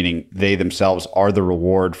from, meaning they themselves are the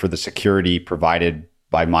reward for the security provided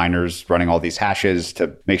by miners running all these hashes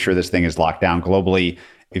to make sure this thing is locked down globally.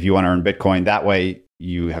 If you want to earn Bitcoin that way,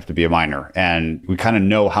 you have to be a miner. And we kind of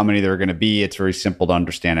know how many there are going to be. It's very simple to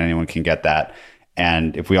understand. Anyone can get that.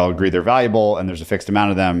 And if we all agree they're valuable and there's a fixed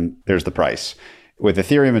amount of them, there's the price. With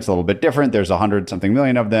Ethereum, it's a little bit different. There's 100-something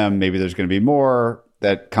million of them. Maybe there's going to be more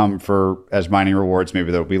that come for as mining rewards.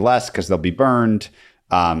 Maybe there'll be less because they'll be burned.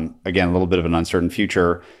 Again, a little bit of an uncertain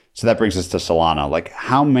future. So that brings us to Solana. Like,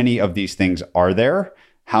 how many of these things are there?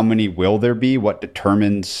 How many will there be? What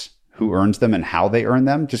determines who earns them and how they earn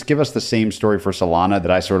them? Just give us the same story for Solana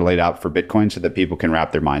that I sort of laid out for Bitcoin so that people can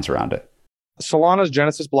wrap their minds around it. Solana's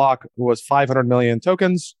Genesis block was 500 million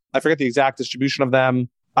tokens. I forget the exact distribution of them.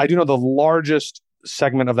 I do know the largest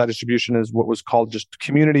segment of that distribution is what was called just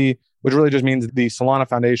community, which really just means the Solana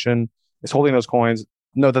Foundation is holding those coins.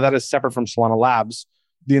 Note that that is separate from Solana Labs.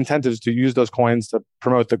 The intent is to use those coins to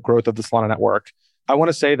promote the growth of the Solana network. I want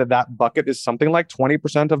to say that that bucket is something like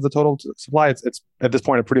 20% of the total supply. It's at this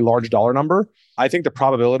point a pretty large dollar number. I think the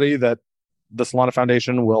probability that the Solana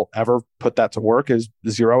Foundation will ever put that to work is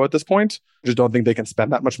zero at this point. I just don't think they can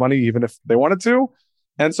spend that much money, even if they wanted to.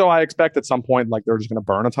 And so I expect at some point, like they're just going to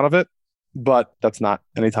burn a ton of it, but that's not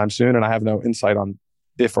anytime soon. And I have no insight on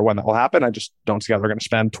if or when that will happen. I just don't see how they're going to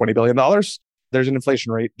spend $20 billion. There's an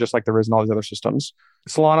inflation rate, just like there is in all these other systems.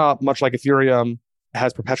 Solana, much like Ethereum,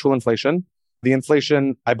 has perpetual inflation. The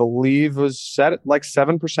inflation, I believe, was set at like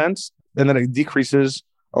 7%, and then it decreases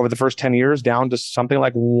over the first 10 years down to something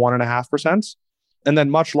like 1.5%. And then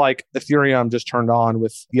much like Ethereum just turned on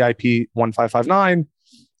with EIP 1559,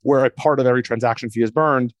 where a part of every transaction fee is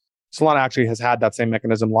burned, Solana actually has had that same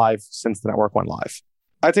mechanism live since the network went live.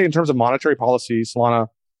 I'd say in terms of monetary policy, Solana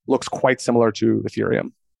looks quite similar to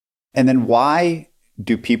Ethereum. And then why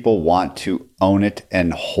do people want to own it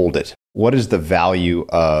and hold it? What is the value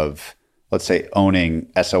of, let's say, owning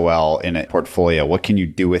SOL in a portfolio? What can you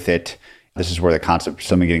do with it? This is where the concept of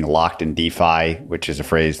something getting locked in DeFi, which is a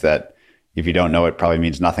phrase that if you don't know, it probably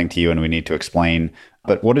means nothing to you and we need to explain.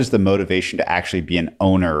 But what is the motivation to actually be an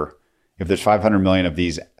owner? If there's 500 million of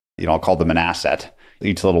these, I'll call them an asset.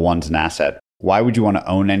 Each little one's an asset. Why would you want to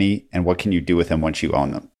own any? And what can you do with them once you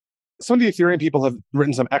own them? Some of the Ethereum people have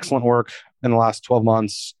written some excellent work in the last 12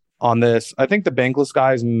 months on this. I think the Bankless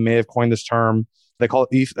guys may have coined this term. They call it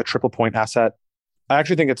ETH a triple point asset. I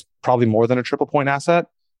actually think it's probably more than a triple point asset.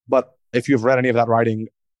 But if you've read any of that writing,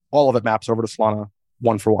 all of it maps over to Solana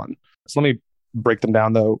one for one. So let me break them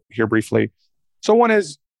down, though, here briefly. So one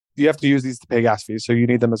is you have to use these to pay gas fees. So you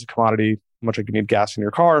need them as a commodity, much like you need gas in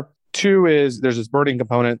your car. Two is there's this burning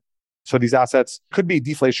component. So these assets could be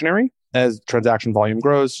deflationary as transaction volume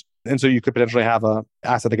grows. And so you could potentially have an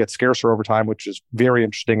asset that gets scarcer over time, which is very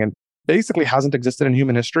interesting and basically hasn't existed in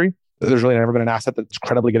human history. There's really never been an asset that's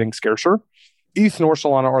credibly getting scarcer. ETH nor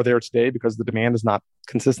Solana are there today because the demand is not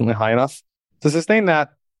consistently high enough to sustain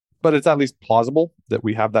that, but it's at least plausible that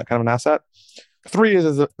we have that kind of an asset. Three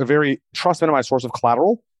is a very trust minimized source of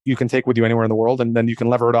collateral you can take with you anywhere in the world, and then you can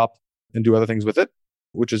lever it up and do other things with it,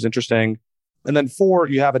 which is interesting. And then four,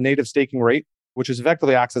 you have a native staking rate, which is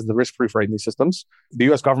effectively acts as the risk-free rate in these systems.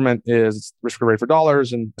 The US government is risk-free rate for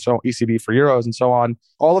dollars, and so ECB for euros, and so on.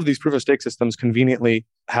 All of these proof-of-stake systems conveniently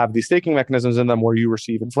have these staking mechanisms in them where you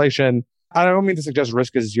receive inflation. I don't mean to suggest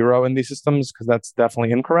risk is zero in these systems, because that's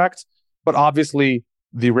definitely incorrect. But obviously,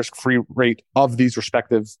 the risk-free rate of these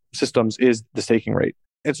respective systems is the staking rate.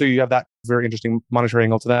 And so you have that very interesting monetary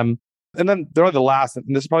angle to them. And then the last,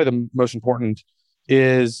 and this is probably the most important,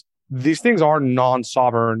 is these things are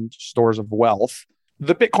non-sovereign stores of wealth.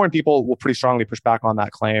 The Bitcoin people will pretty strongly push back on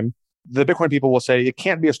that claim. The Bitcoin people will say it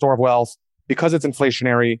can't be a store of wealth because it's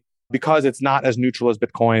inflationary, because it's not as neutral as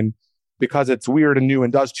Bitcoin, because it's weird and new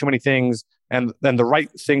and does too many things. And then the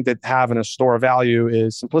right thing to have in a store of value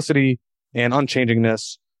is simplicity and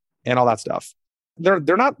unchangingness and all that stuff. They're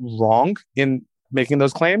not wrong in making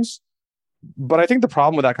those claims. But I think the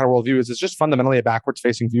problem with that kind of worldview is it's just fundamentally a backwards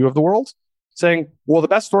facing view of the world, saying, well, the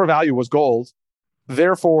best store of value was gold.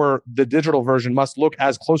 Therefore, the digital version must look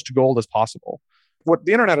as close to gold as possible. What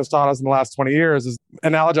the internet has taught us in the last 20 years is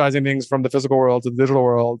analogizing things from the physical world to the digital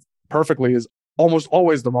world perfectly is almost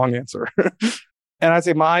always the wrong answer. And I'd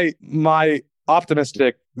say my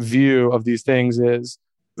optimistic view of these things is,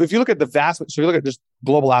 if you look at so you look at just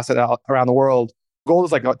global asset around the world, gold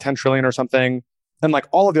is like about 10 trillion or something. And like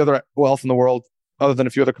all of the other wealth in the world, other than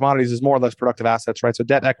a few other commodities, is more or less productive assets, right? So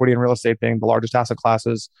debt, equity, and real estate being the largest asset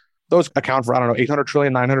classes, those account for, 800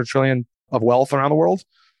 trillion, 900 trillion of wealth around the world,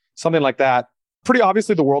 something like that. Pretty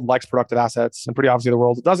obviously, the world likes productive assets, and pretty obviously, the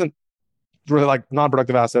world doesn't really like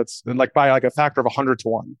non-productive assets, and like by like a factor of 100 to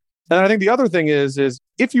 1. And I think the other thing is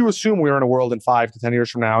if you assume we're in a world in 5 to 10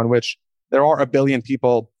 years from now in which there are 1 billion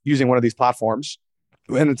people using one of these platforms,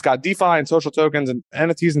 and it's got DeFi and social tokens and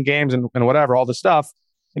NFTs and games and whatever, all this stuff,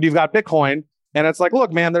 and you've got Bitcoin, and it's like,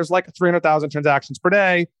 look, man, there's like 300,000 transactions per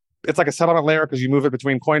day. It's like a settlement layer because you move it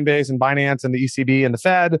between Coinbase and Binance and the ECB and the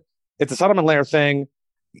Fed. It's a settlement layer thing.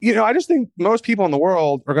 I just think most people in the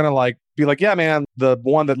world are going to like be like, yeah, man, the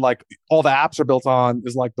one that like all the apps are built on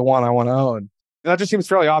is like the one I want to own. And that just seems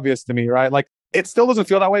fairly obvious to me, right? Like It still doesn't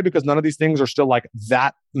feel that way because none of these things are still like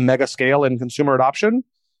that mega scale in consumer adoption.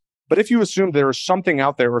 But if you assume there is something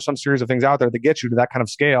out there or some series of things out there that get you to that kind of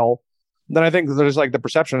scale, then I think there's like the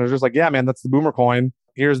perception is just like, yeah, man, that's the boomer coin.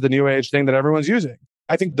 Here's the new age thing that everyone's using.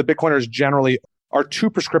 I think the Bitcoiners generally are too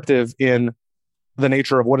prescriptive in the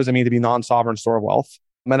nature of what does it mean to be non-sovereign store of wealth.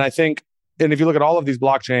 And I think, and if you look at all of these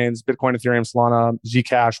blockchains, Bitcoin, Ethereum, Solana,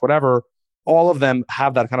 Zcash, whatever, all of them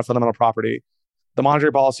have that kind of fundamental property. The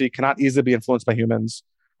monetary policy cannot easily be influenced by humans.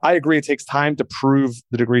 I agree it takes time to prove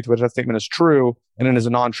the degree to which that statement is true, and it is a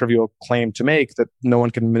non-trivial claim to make that no one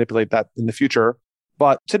can manipulate that in the future.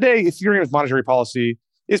 But today, Ethereum's monetary policy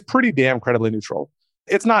is pretty damn credibly neutral.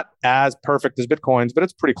 It's not as perfect as Bitcoin's, but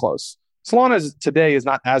it's pretty close. Solana's today is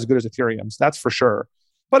not as good as Ethereum's, that's for sure.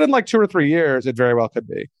 But in like 2 or 3 years, it very well could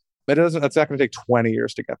be. But it's not going to take 20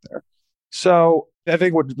 years to get there. So I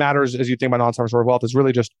think what matters as you think about non-sovereign store of wealth is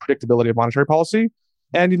really just predictability of monetary policy.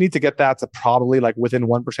 And you need to get that to probably like within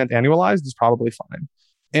 1% annualized is probably fine.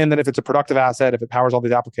 And then if it's a productive asset, if it powers all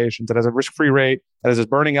these applications, it has a risk-free rate, it has this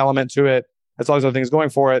burning element to it, has all these other things going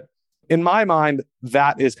for it. In my mind,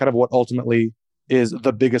 that is kind of what ultimately is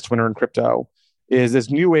the biggest winner in crypto, is this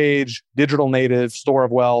new age, digital native store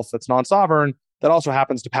of wealth that's non-sovereign that also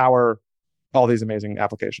happens to power all these amazing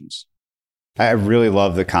applications. I really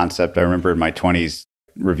love the concept. I remember in my 20s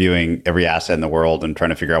reviewing every asset in the world and trying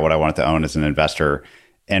to figure out what I wanted to own as an investor,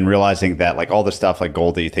 and realizing that like all the stuff like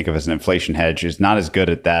gold that you think of as an inflation hedge is not as good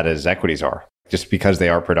at that as equities are, just because they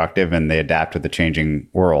are productive and they adapt to the changing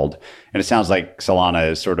world. And it sounds like Solana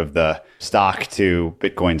is sort of the stock to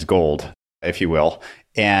Bitcoin's gold, if you will.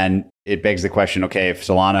 And it begs the question, okay, if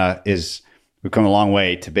Solana we've come a long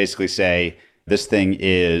way to basically say this thing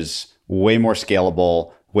is way more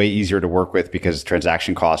scalable, way easier to work with because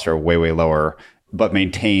transaction costs are way, way lower, but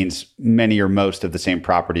maintains many or most of the same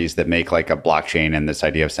properties that make like a blockchain and this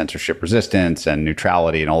idea of censorship resistance and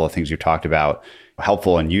neutrality and all the things you talked about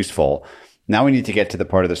helpful and useful. Now we need to get to the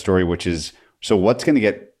part of the story, which is, so what's going to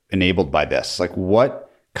get enabled by this? Like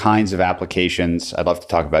what kinds of applications? I'd love to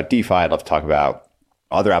talk about DeFi. I'd love to talk about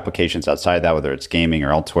other applications outside of that, whether it's gaming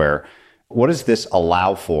or elsewhere. What does this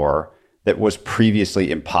allow for that was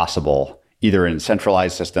previously impossible, either in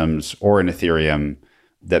centralized systems or in Ethereum,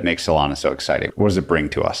 that makes Solana so exciting? What does it bring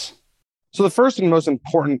to us? So the first and most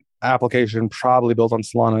important application probably built on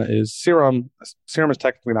Solana is Serum. Serum is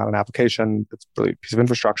technically not an application. It's really a piece of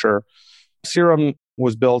infrastructure. Serum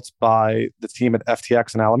was built by the team at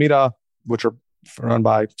FTX and Alameda, which are run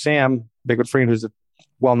by Sam Bankman-Fried, who's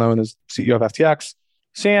well-known as CEO of FTX.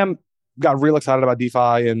 Sam got real excited about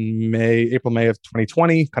DeFi in April, May of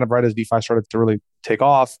 2020, kind of right as DeFi started to really take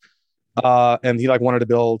off. And he wanted to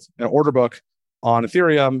build an order book on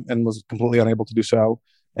Ethereum and was completely unable to do so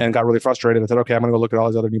and got really frustrated. I said, okay, I'm going to go look at all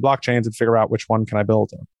these other new blockchains and figure out which one can I build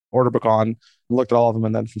an order book on. And looked at all of them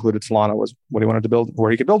and then concluded Solana was what he wanted to build, where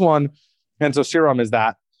he could build one. And so Serum is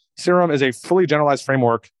that. Serum is a fully generalized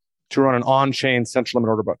framework to run an on-chain central limit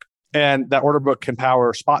order book. And that order book can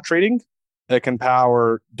power spot trading. It can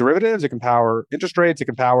power derivatives. It can power interest rates. It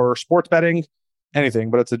can power sports betting, anything.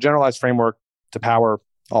 But it's a generalized framework to power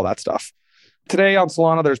all that stuff. Today on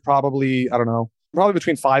Solana, there's probably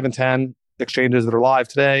between 5 and 10 exchanges that are live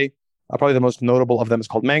today. Probably the most notable of them is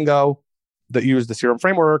called Mango, that use the Serum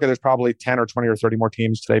framework. And there's probably 10 or 20 or 30 more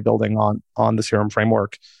teams today building on the Serum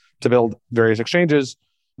framework to build various exchanges.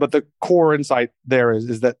 But the core insight there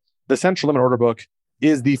is that the central limit order book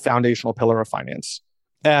is the foundational pillar of finance.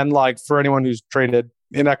 And for anyone who's traded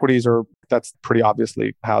in equities, that's pretty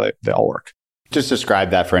obviously how they all work. Just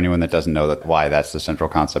describe that for anyone that doesn't know why that's the central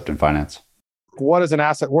concept in finance. What is an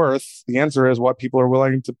asset worth? The answer is what people are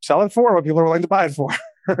willing to sell it for, what people are willing to buy it for.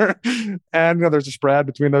 And there's a spread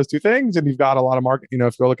between those two things. And you've got a lot of market, if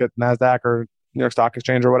you go look at NASDAQ or New York Stock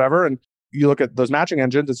Exchange or whatever, and you look at those matching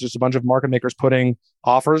engines, it's just a bunch of market makers putting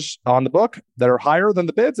offers on the book that are higher than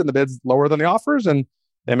the bids and the bids lower than the offers. And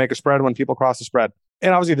they make a spread when people cross the spread.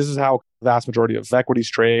 And obviously, this is how the vast majority of equities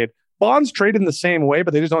trade. Bonds trade in the same way,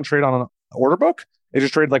 but they just don't trade on an order book. They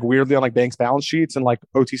just trade weirdly on banks' balance sheets and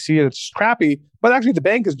OTC, and it's crappy. But actually, the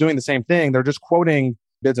bank is doing the same thing. They're just quoting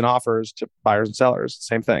bids and offers to buyers and sellers.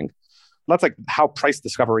 Same thing. That's how price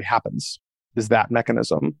discovery happens, is that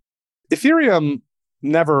mechanism. Ethereum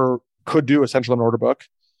never could do a central limit order book.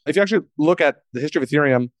 If you actually look at the history of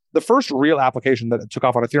Ethereum, the first real application that took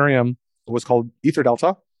off on Ethereum was called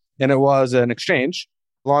EtherDelta. And it was an exchange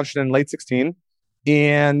launched in late 2016.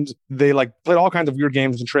 And they played all kinds of weird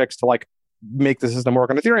games and tricks to make the system work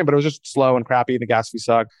on Ethereum, but it was just slow and crappy and the gas fee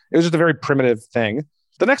sucked. It was just a very primitive thing.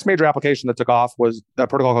 The next major application that took off was a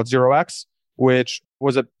protocol called 0x, which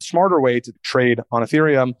was a smarter way to trade on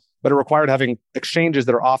Ethereum, but it required having exchanges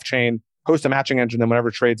that are off-chain host a matching engine, then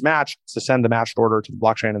whenever trades match, to send the matched order to the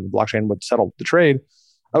blockchain and the blockchain would settle the trade.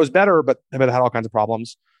 That was better, but it had all kinds of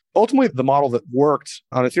problems. Ultimately, the model that worked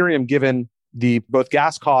on Ethereum, given the both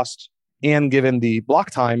gas cost and given the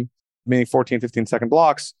block time, meaning 14, 15-second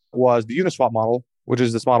blocks, was the Uniswap model, which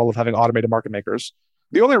is this model of having automated market makers.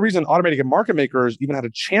 The only reason automated market makers even had a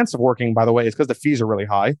chance of working, by the way, is because the fees are really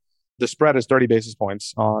high. The spread is 30 basis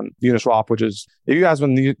points on Uniswap, which is, if you guys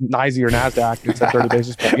win the NYSE or NASDAQ, it's at 30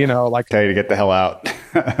 basis points, Tell you to get the hell out.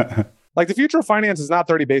 Like the future of finance is not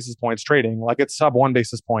 30 basis points trading, like it's sub 1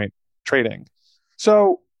 basis point trading.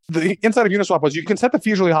 So the inside of Uniswap was you can set the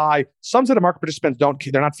fees really high. Some set of market participants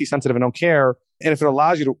they're not fee sensitive and don't care. And if it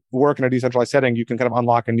allows you to work in a decentralized setting, you can kind of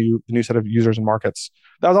unlock a new set of users and markets.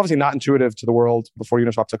 That was obviously not intuitive to the world before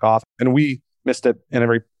Uniswap took off. And we missed it in a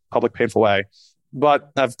very public, painful way.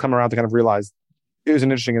 But I've come around to kind of realize it was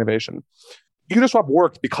an interesting innovation. Uniswap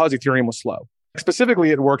worked because Ethereum was slow.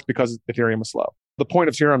 Specifically, it worked because Ethereum was slow. The point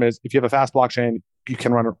of Serum is if you have a fast blockchain, you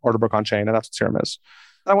can run an order book on chain, and that's what Serum is.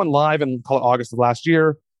 That went live in August of last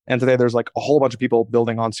year. And today there's like a whole bunch of people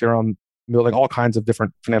building on Serum, building all kinds of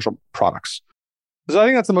different financial products. So I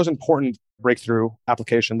think that's the most important breakthrough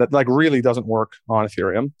application that like really doesn't work on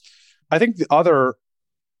Ethereum. I think the other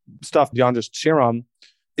stuff beyond just Serum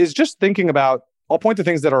is just thinking about, I'll point to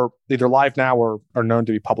things that are either live now or are known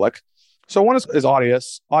to be public. So one is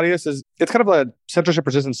Audius. Audius it's kind of a censorship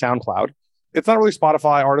resistant SoundCloud. It's not really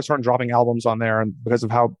Spotify. Artists aren't dropping albums on there, and because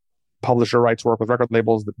of how publisher rights work with record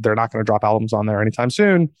labels, they're not going to drop albums on there anytime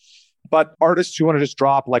soon. But artists who want to just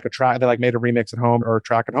drop like a track, they like made a remix at home or a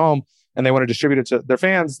track at home, and they want to distribute it to their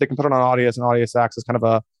fans, they can put it on Audius, and Audius acts as kind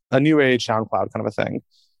of a new age SoundCloud kind of a thing.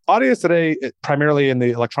 Audius today, primarily in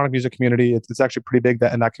the electronic music community, it's actually pretty big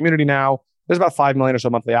in that community now. There's about 5 million or so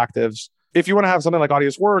monthly actives. If you want to have something like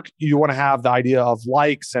Audius work, you want to have the idea of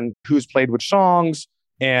likes and who's played which songs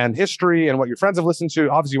and history and what your friends have listened to.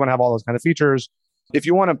 Obviously, you want to have all those kind of features. If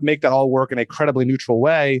you want to make that all work in a credibly neutral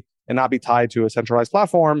way and not be tied to a centralized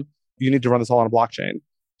platform, you need to run this all on a blockchain.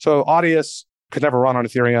 So Audius could never run on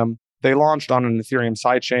Ethereum. They launched on an Ethereum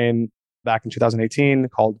sidechain back in 2018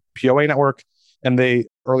 called POA Network. And they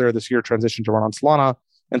earlier this year transitioned to run on Solana.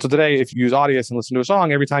 And so today, if you use Audius and listen to a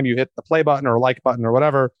song, every time you hit the play button or a like button or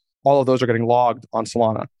whatever, all of those are getting logged on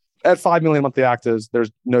Solana. At 5 million monthly actives,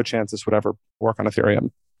 there's no chance this would ever work on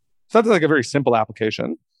Ethereum. So that's like a very simple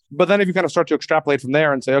application. But then if you kind of start to extrapolate from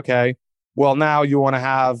there and say, okay, well, now you want to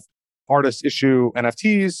have artists issue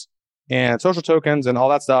NFTs and social tokens and all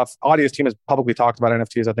that stuff. Audius team has publicly talked about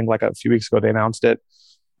NFTs. I think like a few weeks ago, they announced it.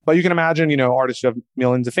 But you can imagine, artists who have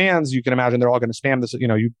millions of fans, you can imagine they're all going to spam this.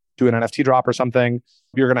 You do an NFT drop or something,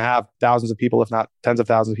 you're going to have thousands of people, if not tens of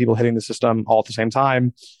thousands of people hitting the system all at the same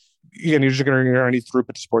time. You're just going to need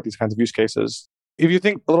throughput to support these kinds of use cases. If you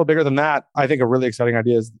think a little bigger than that, I think a really exciting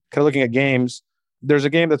idea is kind of looking at games. There's a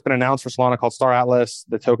game that's been announced for Solana called Star Atlas.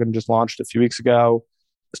 The token just launched a few weeks ago.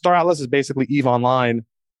 Star Atlas is basically EVE Online,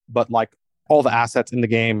 but like all the assets in the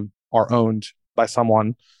game are owned by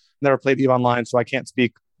someone. Never played EVE Online, so I can't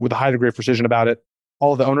speak with a high degree of precision about it.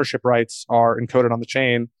 All of the ownership rights are encoded on the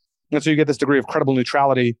chain. And so you get this degree of credible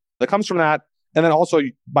neutrality that comes from that. And then also,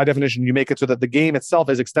 by definition, you make it so that the game itself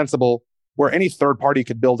is extensible, where any third party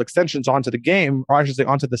could build extensions onto the game, or I should say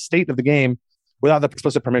onto the state of the game, without the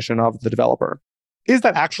explicit permission of the developer. Is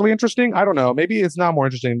that actually interesting? I don't know. Maybe it's not more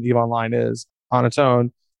interesting than EVE Online is on its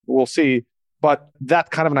own. We'll see. But that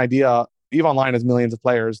kind of an idea, EVE Online has millions of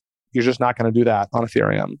players. You're just not going to do that on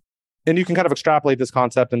Ethereum. And you can kind of extrapolate this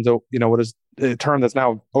concept into, what is a term that's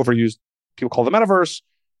now overused. People call the metaverse.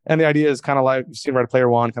 And the idea is kind of like you've seen Ready Player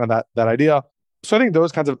One, kind of that idea. So I think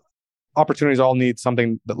those kinds of opportunities all need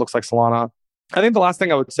something that looks like Solana. I think the last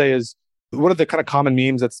thing I would say is one of the kind of common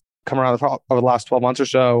memes that's come around over the last 12 months or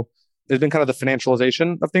so has been kind of the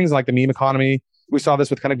financialization of things like the meme economy. We saw this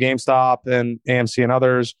with kind of GameStop and AMC and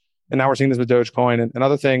others. And now we're seeing this with Dogecoin and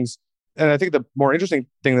other things. And I think the more interesting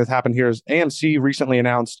thing that's happened here is AMC recently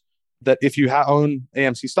announced that if you own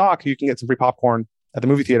AMC stock, you can get some free popcorn at the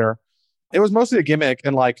movie theater. It was mostly a gimmick,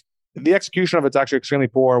 and like the execution of it's actually extremely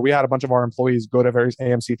poor. We had a bunch of our employees go to various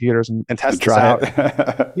AMC theaters and test this out.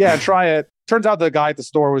 Yeah, and try it. Turns out the guy at the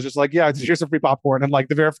store was just like, yeah, here's some free popcorn. And like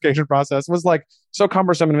the verification process was like so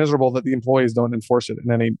cumbersome and miserable that the employees don't enforce it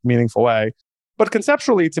in any meaningful way. But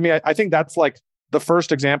conceptually, to me, I think that's like the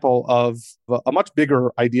first example of a much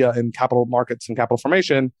bigger idea in capital markets and capital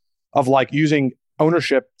formation of like using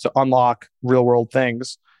ownership to unlock real world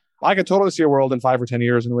things. I could totally see a world in 5 or 10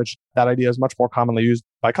 years in which that idea is much more commonly used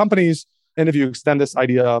by companies. And if you extend this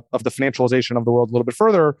idea of the financialization of the world a little bit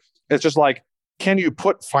further, it's just like, can you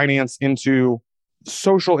put finance into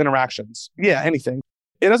social interactions? Yeah, anything.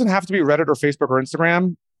 It doesn't have to be Reddit or Facebook or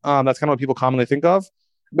Instagram. That's kind of what people commonly think of.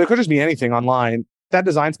 But it could just be anything online. That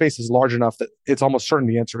design space is large enough that it's almost certain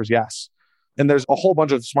the answer is yes. And there's a whole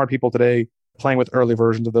bunch of smart people today playing with early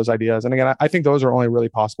versions of those ideas. And again, I think those are only really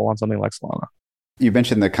possible on something like Solana. You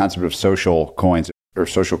mentioned the concept of social coins or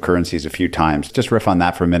social currencies a few times. Just riff on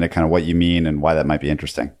that for a minute, kind of what you mean and why that might be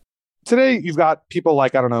interesting. Today, you've got people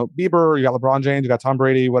like, I don't know, Bieber, you got LeBron James, you got Tom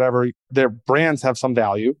Brady, whatever. Their brands have some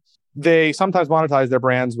value. They sometimes monetize their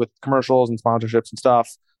brands with commercials and sponsorships and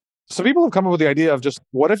stuff. So people have come up with the idea of just,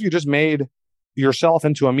 what if you just made yourself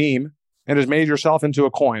into a meme and just made yourself into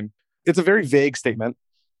a coin? It's a very vague statement,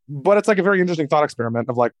 but it's like a very interesting thought experiment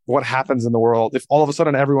of like what happens in the world if all of a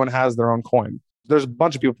sudden everyone has their own coin. There's a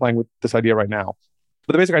bunch of people playing with this idea right now.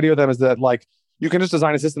 But the basic idea with them is that like you can just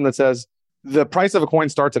design a system that says the price of a coin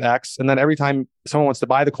starts at X, and then every time someone wants to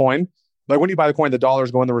buy the coin, like when you buy the coin, the dollars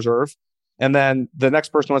go in the reserve. And then the next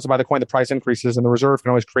person wants to buy the coin, the price increases, and the reserve can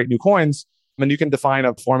always create new coins. And you can define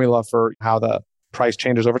a formula for how the price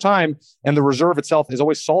changes over time. And the reserve itself is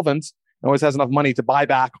always solvent and always has enough money to buy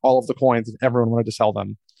back all of the coins if everyone wanted to sell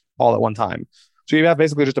them all at one time. So you have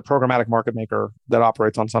basically just a programmatic market maker that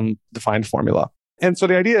operates on some defined formula. And so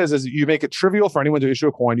the idea is you make it trivial for anyone to issue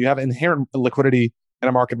a coin. You have inherent liquidity and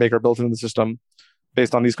a market maker built into the system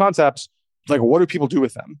based on these concepts. Like, what do people do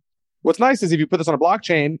with them? What's nice is if you put this on a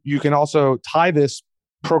blockchain, you can also tie this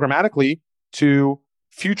programmatically to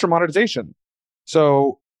future monetization.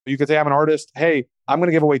 So you could say, I'm an artist. Hey, I'm going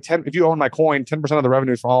to give away if you own my coin, 10% of the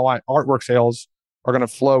revenues from all my artwork sales are going to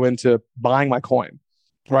flow into buying my coin,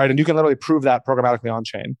 right? And you can literally prove that programmatically on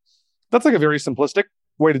chain. That's like a very simplistic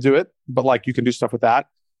way to do it, but like you can do stuff with that.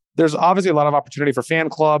 There's obviously a lot of opportunity for fan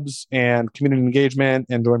clubs and community engagement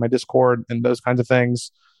and join my Discord and those kinds of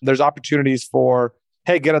things. There's opportunities for,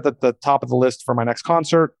 hey, get at the top of the list for my next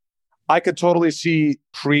concert. I could totally see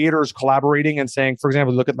creators collaborating and saying, for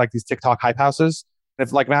example, look at like these TikTok hype houses.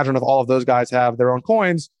 If like, imagine if all of those guys have their own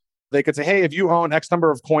coins, they could say, hey, if you own X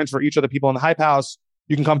number of coins for each of the people in the hype house,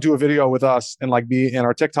 you can come do a video with us and like be in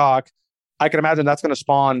our TikTok. I can imagine that's going to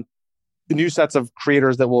spawn new sets of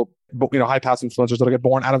creators that will, hype house influencers that'll get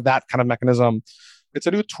born out of that kind of mechanism. It's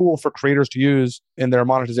a new tool for creators to use in their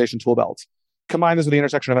monetization tool belt. Combine this with the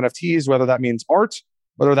intersection of NFTs, whether that means art,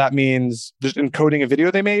 whether that means just encoding a video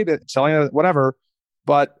they made, selling it, whatever.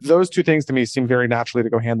 But those two things to me seem very naturally to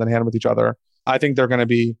go hand in hand with each other. I think they're going to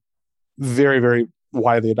be very, very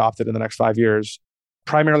widely adopted in the next 5 years,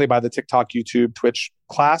 primarily by the TikTok, YouTube, Twitch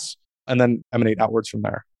class, and then emanate outwards from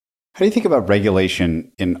there. How do you think about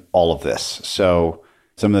regulation in all of this? So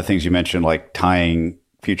some of the things you mentioned, like tying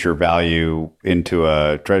future value into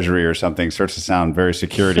a treasury or something, starts to sound very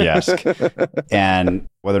security-esque. And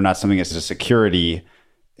whether or not something is a security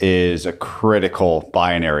is a critical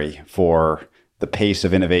binary for the pace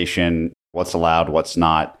of innovation, what's allowed, what's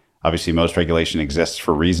not. Obviously, most regulation exists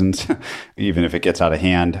for reasons, even if it gets out of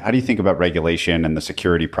hand. How do you think about regulation and the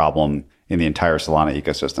security problem in the entire Solana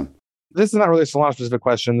ecosystem? This is not really a Solana-specific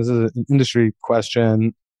question. This is an industry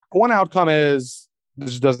question. One outcome is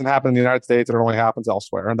this doesn't happen in the United States and it only happens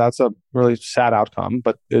elsewhere. And that's a really sad outcome,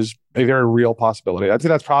 but is a very real possibility. I'd say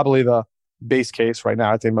that's probably the base case right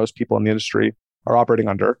now. I'd say most people in the industry are operating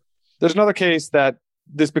under. There's another case that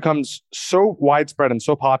this becomes so widespread and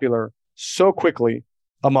so popular so quickly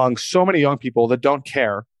among so many young people that don't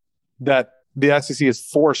care that the SEC is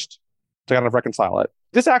forced to kind of reconcile it.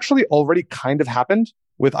 This actually already kind of happened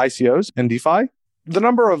with ICOs and DeFi. The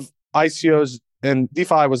number of ICOs and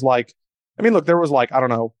DeFi was like, there was like,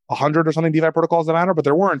 100 or something DeFi protocols that matter, but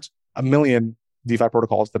there weren't a million DeFi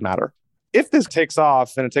protocols that matter. If this takes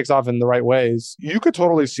off and it takes off in the right ways, you could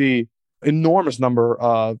totally see enormous number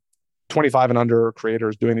of 25 and under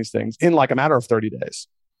creators doing these things in like a matter of 30 days.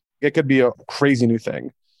 It could be a crazy new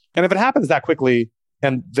thing. And if it happens that quickly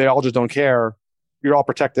and they all just don't care, you're all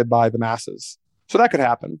protected by the masses. So that could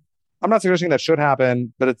happen. I'm not suggesting that should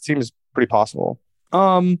happen, but it seems pretty possible.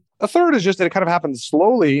 A third is just that it kind of happens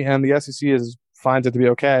slowly and the SEC finds it to be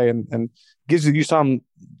okay and gives you some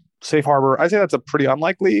safe harbor. I say that's a pretty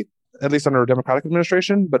unlikely, at least under a Democratic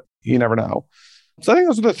administration, but you never know. So I think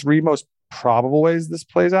those are the three most probable ways this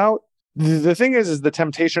plays out. The thing is the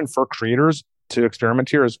temptation for creators to experiment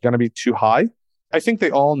here is going to be too high. I think they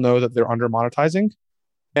all know that they're under monetizing.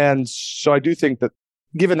 And so I do think that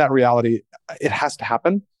given that reality, it has to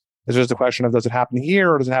happen. It's just a question of, does it happen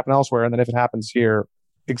here or does it happen elsewhere? And then if it happens here,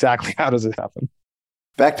 exactly how does it happen?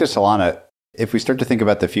 Back to Solana, if we start to think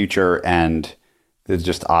about the future and there's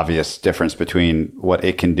just obvious difference between what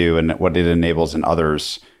it can do and what it enables in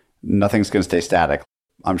others, nothing's going to stay static.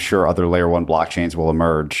 I'm sure other layer one blockchains will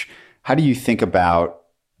emerge. How do you think about,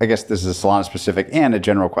 I guess this is a Solana specific and a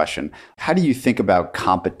general question, how do you think about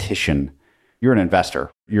competition you're an investor.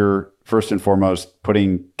 You're first and foremost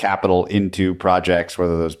putting capital into projects,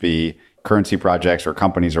 whether those be currency projects or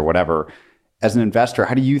companies or whatever. As an investor,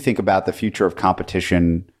 how do you think about the future of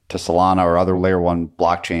competition to Solana or other layer one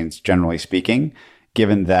blockchains, generally speaking,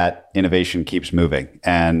 given that innovation keeps moving?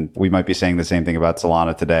 And we might be saying the same thing about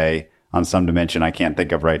Solana today on some dimension I can't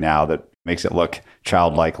think of right now that makes it look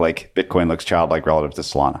childlike, like Bitcoin looks childlike relative to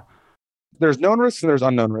Solana. There's known risks and there's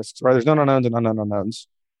unknown risks, right? There's known unknowns and unknown unknowns.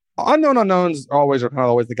 Unknown unknowns are kind of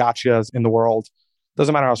always the gotchas in the world.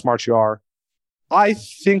 Doesn't matter how smart you are. I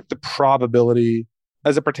think the probability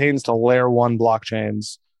as it pertains to layer one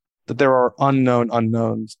blockchains that there are unknown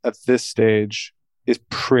unknowns at this stage is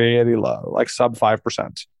pretty low, like sub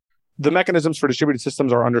 5%. The mechanisms for distributed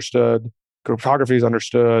systems are understood. Cryptography is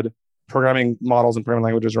understood. Programming models and programming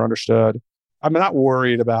languages are understood. I'm not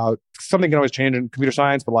worried about something can always change in computer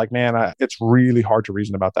science, but like, man, it's really hard to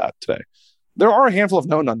reason about that today. There are a handful of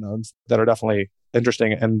known unknowns that are definitely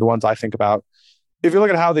interesting and the ones I think about. If you look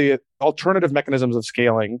at how the alternative mechanisms of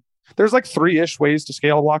scaling, there's like 3-ish ways to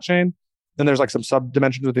scale a blockchain. Then there's like some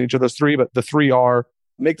sub-dimensions within each of those 3, but the 3 are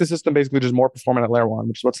make the system basically just more performant at layer 1,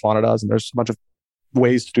 which is what Solana does. And there's a bunch of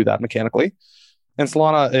ways to do that mechanically. And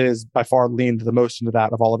Solana is by far leaned the most into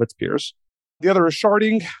that of all of its peers. The other is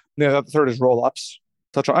sharding. The third is rollups.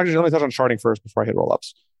 Let me touch on sharding first before I hit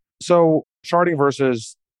rollups. So sharding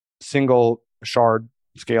versus single shard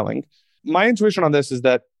scaling. My intuition on this is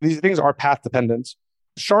that these things are path dependent.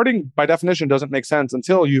 Sharding by definition doesn't make sense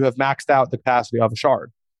until you have maxed out the capacity of a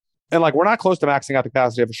shard. And like we're not close to maxing out the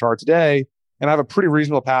capacity of a shard today. And I have a pretty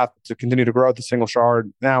reasonable path to continue to grow the single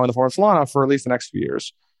shard now in the form of Solana for at least the next few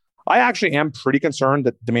years. I actually am pretty concerned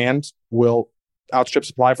that demand will outstrip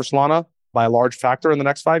supply for Solana by a large factor in the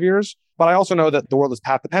next 5 years. But I also know that the world is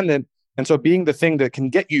path dependent. And so being the thing that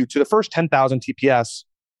can get you to the first 10,000 TPS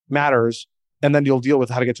matters. And then you'll deal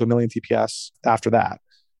with how to get to 1 million TPS after that.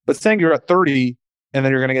 But saying you're at 30 and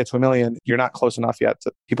then you're going to get to 1 million, you're not close enough yet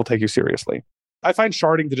to people take you seriously. I find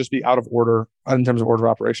sharding to just be out of order in terms of order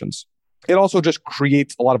of operations. It also just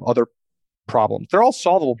creates a lot of other problems. They're all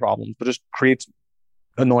solvable problems, but just creates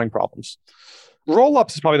annoying problems.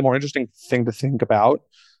 Rollups is probably the more interesting thing to think about.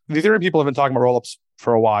 The Ethereum people have been talking about rollups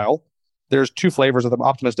for a while. There's 2 flavors of them,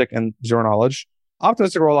 optimistic and zero knowledge.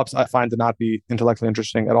 Optimistic rollups I find to not be intellectually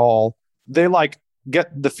interesting at all. They like get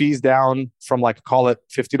the fees down from like call it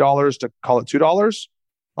 $50 to call it $2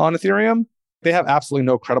 on Ethereum. They have absolutely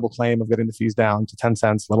no credible claim of getting the fees down to 10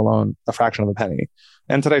 cents, let alone a fraction of a penny.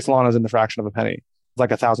 And today Solana is in the fraction of a penny,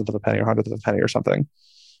 like 1,000th of a penny or 100th of a penny or something.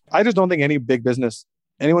 I just don't think any big business,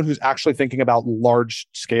 anyone who's actually thinking about large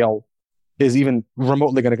scale is even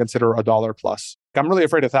remotely going to consider $1 plus. I'm really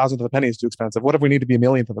afraid 1,000th of a penny is too expensive. What if we need to be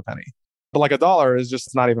 1,000,000th of a penny? But like $1 is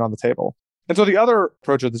just not even on the table. And so the other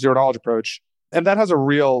approach is the zero knowledge approach. And that has a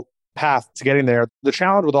real path to getting there. The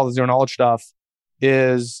challenge with all the zero knowledge stuff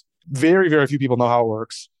is very, very few people know how it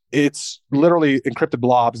works. It's literally encrypted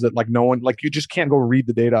blobs that like no one, like you just can't go read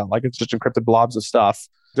the data. Like it's just encrypted blobs of stuff.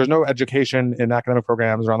 There's no education in academic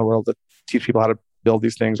programs around the world that teach people how to build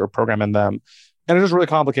these things or program in them. And it's just really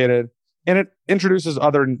complicated. And it introduces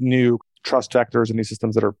other new trust vectors in these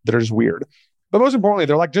systems that are just weird. But most importantly,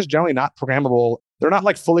 they're like just generally not programmable. They're not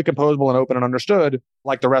like fully composable and open and understood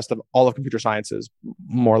like the rest of all of computer sciences,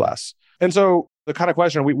 more or less. And so the kind of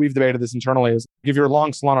question we've debated this internally is if you're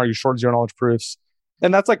long Solana, are you short zero knowledge proofs?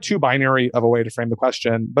 And that's like too binary of a way to frame the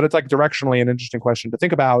question, but it's like directionally an interesting question to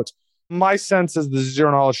think about. My sense is the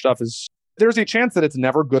zero knowledge stuff is there's a chance that it's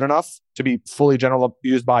never good enough to be fully general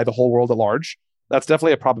used by the whole world at large. That's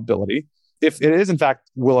definitely a probability. If it is, in fact,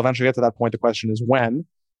 we'll eventually get to that point. The question is when.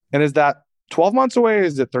 And is that 12 months away?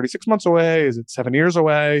 Is it 36 months away? Is it 7 years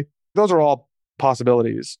away? Those are all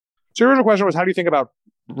possibilities. So your original question was, how do you think about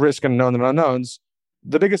risk and known and unknowns?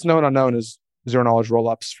 The biggest known unknown is zero knowledge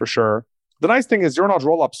rollups for sure. The nice thing is zero knowledge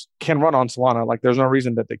rollups can run on Solana. Like there's no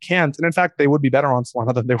reason that they can't. And in fact, they would be better on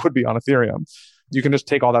Solana than they would be on Ethereum. You can just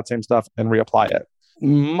take all that same stuff and reapply it.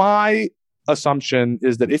 My assumption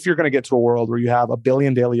is that if you're going to get to a world where you have 1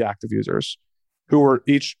 billion daily active users who are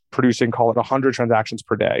each producing, call it 100 transactions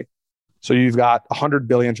per day. So you've got 100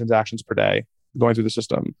 billion transactions per day going through the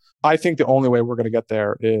system. I think the only way we're going to get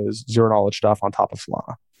there is zero knowledge stuff on top of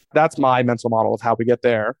Solana. That's my mental model of how we get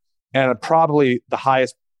there. And probably the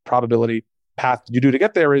highest probability path you do to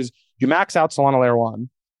get there is you max out Solana layer 1,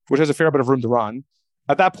 which has a fair bit of room to run.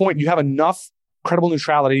 At that point, you have enough credible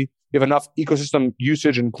neutrality, you have enough ecosystem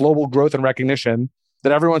usage and global growth and recognition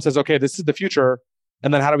that everyone says, okay, this is the future.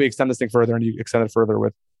 And then how do we extend this thing further? And you extend it further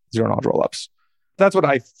with zero knowledge rollups. That's what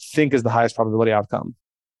I think is the highest probability outcome.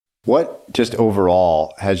 What just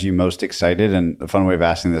overall has you most excited? And the fun way of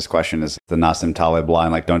asking this question is the Nassim Taleb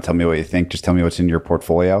line, like, don't tell me what you think, just tell me what's in your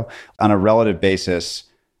portfolio. On a relative basis,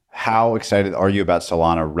 how excited are you about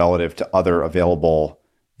Solana relative to other available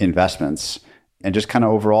investments? And just kind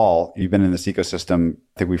of overall, you've been in this ecosystem,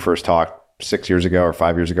 I think we first talked 6 years ago or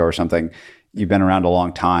 5 years ago or something. You've been around a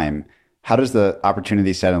long time. How does the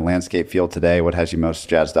opportunity set and landscape feel today? What has you most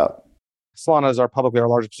jazzed up? Solana is our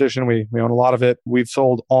largest position. We own a lot of it. We've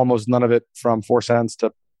sold almost none of it from 4 cents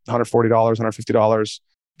to $140, $150.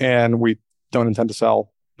 And we don't intend to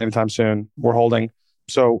sell anytime soon. We're holding.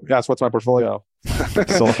 So that's what's my portfolio.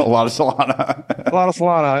 So a lot of Solana. A lot of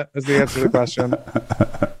Solana is the answer to the question.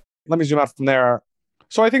 Let me zoom out from there.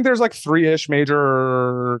 So I think there's like 3-ish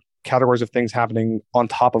major categories of things happening on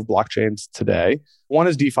top of blockchains today. One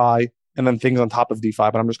is DeFi, and then things on top of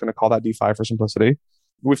DeFi, but I'm just going to call that DeFi for simplicity.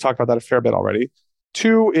 We've talked about that a fair bit already.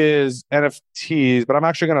 2 is NFTs, but I'm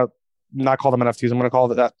actually going to not call them NFTs. I'm going to call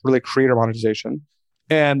that really creator monetization.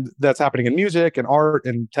 And that's happening in music and art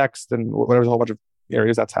and text and whatever, a whole bunch of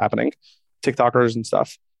areas that's happening, TikTokers and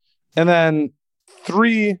stuff. And then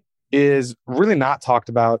 3 is really not talked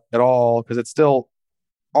about at all because it's still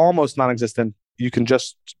almost non-existent. You can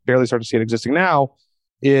just barely start to see it existing now,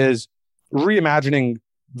 is reimagining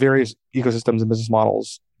various ecosystems and business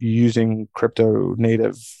models using crypto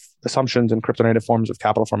native assumptions and crypto native forms of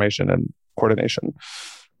capital formation and coordination.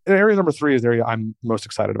 And area number 3 is the area I'm most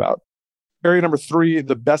excited about. Area number 3,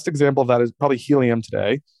 the best example of that is probably Helium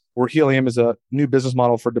today, where Helium is a new business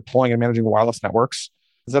model for deploying and managing wireless networks.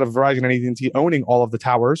 Instead of Verizon and AT&T owning all of the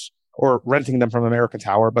towers or renting them from American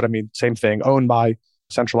Tower, but I mean, same thing, owned by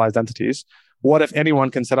centralized entities. What if anyone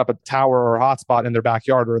can set up a tower or a hotspot in their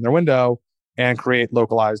backyard or in their window and create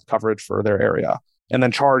localized coverage for their area and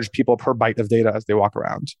then charge people per byte of data as they walk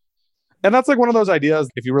around? And that's like one of those ideas,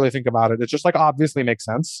 if you really think about it, it just like obviously makes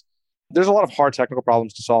sense. There's a lot of hard technical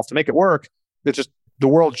problems to solve to make it work. It's just the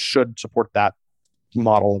world should support that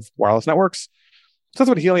model of wireless networks. So that's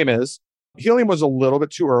what Helium is. Helium was a little bit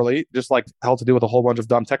too early, just like held to deal with a whole bunch of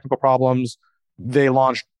dumb technical problems. They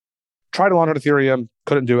tried to launch on Ethereum,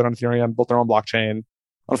 couldn't do it on Ethereum, built their own blockchain.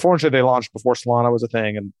 Unfortunately, they launched before Solana was a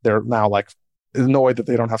thing, and they're now like annoyed that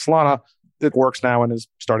they don't have Solana. It works now and is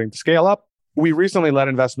starting to scale up. We recently led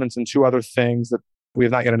investments in 2 other things that we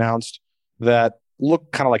have not yet announced that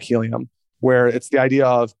look kind of like Helium, where it's the idea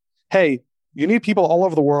of, hey, you need people all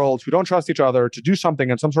over the world who don't trust each other to do something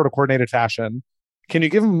in some sort of coordinated fashion. Can you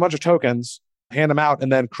give them a bunch of tokens, hand them out,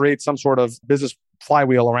 and then create some sort of business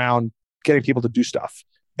flywheel around getting people to do stuff?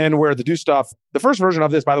 And where the do stuff, the first version of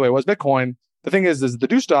this, by the way, was Bitcoin. The thing is the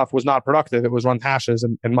do stuff was not productive. It was run hashes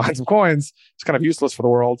and mine some coins. It's kind of useless for the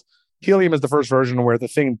world. Helium is the first version where the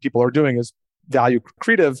thing people are doing is value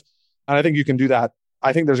creative. And I think you can do that.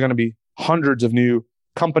 I think there's going to be hundreds of new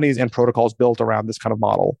companies and protocols built around this kind of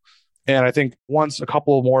model. And I think once a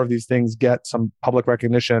couple more of these things get some public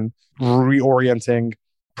recognition, reorienting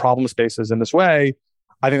problem spaces in this way,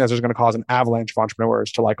 I think that's just going to cause an avalanche of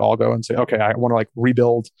entrepreneurs to like all go and say, okay, I want to like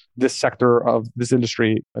rebuild this sector of this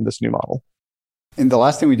industry and this new model. And the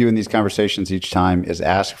last thing we do in these conversations each time is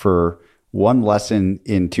ask for one lesson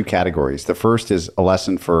in 2 categories. The first is a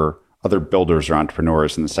lesson for other builders or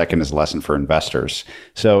entrepreneurs, and the second is a lesson for investors.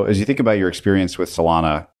 So as you think about your experience with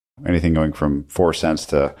Solana, anything going from 4 cents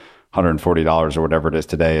to $140 or whatever it is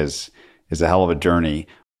today is a hell of a journey.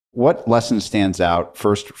 What lesson stands out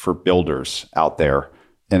first for builders out there?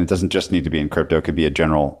 And it doesn't just need to be in crypto, it could be a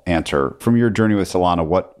general answer. From your journey with Solana,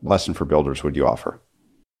 what lesson for builders would you offer?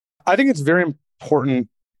 I think it's very important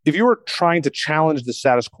if you were trying to challenge the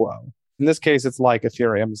status quo. In this case, it's like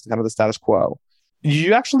Ethereum, it's kind of the status quo.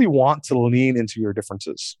 You actually want to lean into your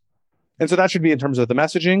differences. And so that should be in terms of the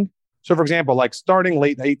messaging. So for example, like starting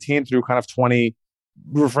late 18 through kind of 20,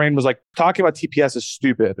 refrain was like, talking about TPS is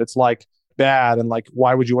stupid. It's like bad. And like,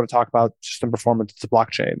 why would you want to talk about system performance? It's a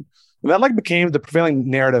blockchain. And that like became the prevailing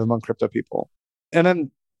narrative among crypto people. And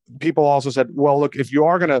then people also said, well, look, if you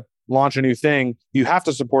are going to launch a new thing, you have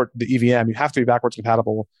to support the EVM. You have to be backwards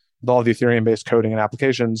compatible with all of the Ethereum-based coding and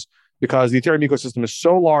applications because the Ethereum ecosystem is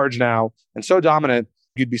so large now and so dominant,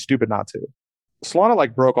 you'd be stupid not to. Solana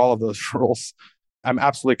like broke all of those rules. I'm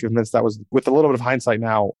absolutely convinced that was, with a little bit of hindsight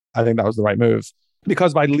now, I think that was the right move.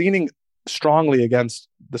 Because by leaning strongly against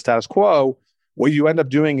the status quo, what you end up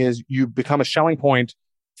doing is you become a shelling point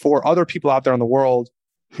for other people out there in the world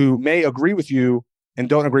who may agree with you and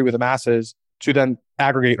don't agree with the masses to then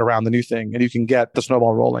aggregate around the new thing. And you can get the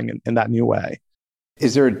snowball rolling in that new way.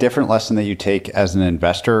 Is there a different lesson that you take as an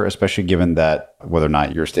investor, especially given that whether or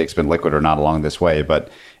not your stake's been liquid or not along this way, but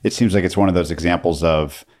it seems like it's one of those examples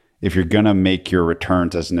of if you're going to make your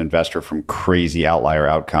returns as an investor from crazy outlier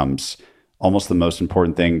outcomes, almost the most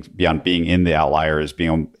important thing beyond being in the outlier is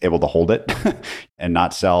being able to hold it and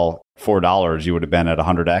not sell $4. You would have been at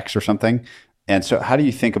 100x or something. And so how do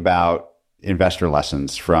you think about investor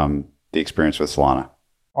lessons from the experience with Solana?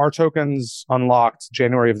 Our tokens unlocked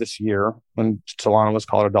January of this year when Solana was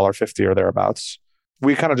called $1.50 or thereabouts.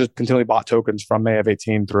 We kind of just continually bought tokens from May of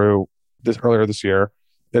 18 through earlier this year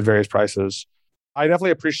at various prices. I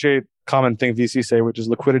definitely appreciate common thing VC say, which is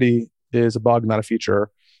liquidity is a bug, not a feature.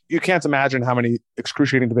 You can't imagine how many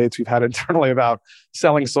excruciating debates we've had internally about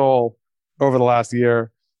selling SOL over the last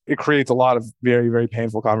year. It creates a lot of very, very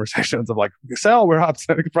painful conversations of like, sell, we're not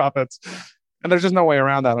setting profits. And there's just no way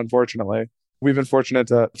around that, unfortunately. We've been fortunate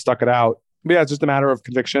to stuck it out. But yeah, it's just a matter of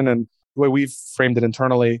conviction. And the way we've framed it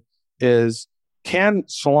internally is, can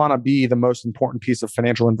Solana be the most important piece of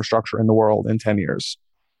financial infrastructure in the world in 10 years?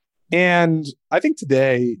 And I think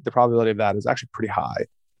today, the probability of that is actually pretty high.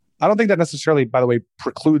 I don't think that necessarily, by the way,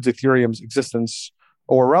 precludes Ethereum's existence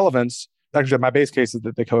or relevance. Actually, my base case is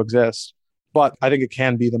that they coexist. But I think it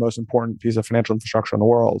can be the most important piece of financial infrastructure in the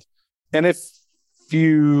world. And if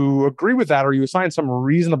you agree with that, or you assign some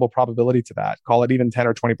reasonable probability to that, call it even 10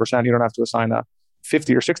 or 20%, you don't have to assign a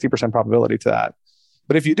 50 or 60% probability to that.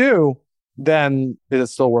 But if you do, then is it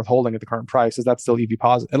still worth holding at the current price? Is that still EV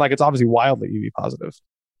positive? And like, it's obviously wildly EV positive.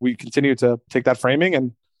 We continue to take that framing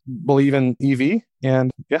and believe in EV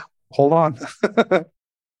and hold on.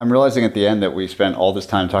 I'm realizing at the end that we spent all this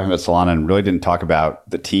time talking about Solana and really didn't talk about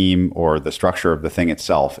the team or the structure of the thing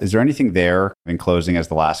itself. Is there anything there in closing as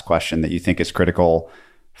the last question that you think is critical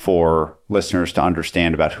for listeners to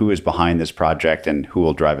understand about who is behind this project and who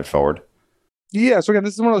will drive it forward? Yeah. So again,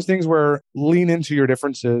 this is one of those things where lean into your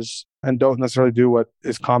differences and don't necessarily do what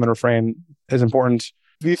is common refrain is important.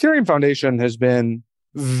 The Ethereum Foundation has been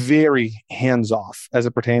very hands-off as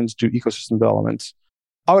it pertains to ecosystem development.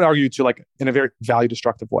 I would argue to like in a very value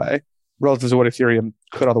destructive way relative to what Ethereum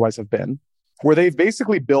could otherwise have been, where they've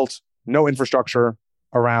basically built no infrastructure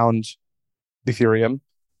around Ethereum.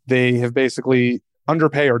 They have basically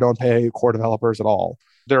underpay or don't pay core developers at all.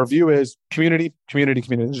 Their view is community.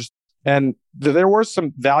 And there was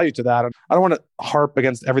some value to that. I don't want to harp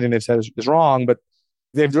against everything they've said is wrong, but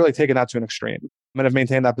they've really taken that to an extreme and have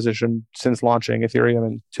maintained that position since launching Ethereum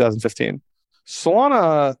in 2015.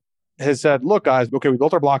 Solana has said, look, guys, okay, we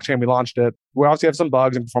built our blockchain, we launched it. We obviously have some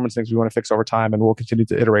bugs and performance things we want to fix over time, and we'll continue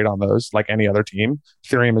to iterate on those like any other team.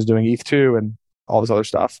 Ethereum is doing ETH2 and all this other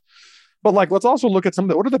stuff. But like, let's also look at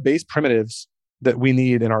what are the base primitives that we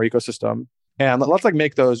need in our ecosystem? And let's like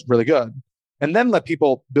make those really good. And then let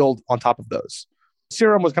people build on top of those.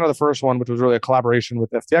 Serum was kind of the first one, which was really a collaboration with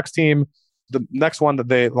the FTX team. The next one that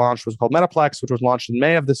they launched was called Metaplex, which was launched in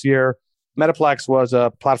May of this year. Metaplex was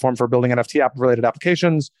a platform for building NFT related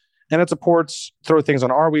applications. And it supports throw things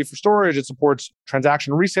on Arweave for storage. It supports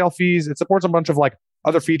transaction resale fees. It supports a bunch of like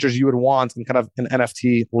other features you would want in kind of an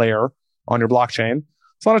NFT layer on your blockchain.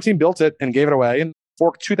 Solana team built it and gave it away and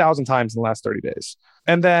forked 2,000 times in the last 30 days.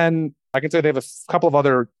 And then I can say they have a couple of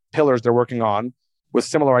other pillars they're working on with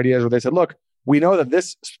similar ideas where they said, look, we know that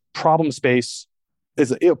this problem space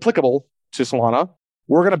is applicable to Solana.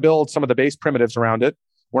 We're going to build some of the base primitives around it.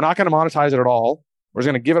 We're not going to monetize it at all. We're just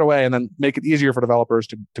going to give it away and then make it easier for developers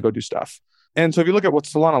to go do stuff. And so if you look at what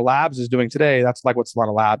Solana Labs is doing today, that's like what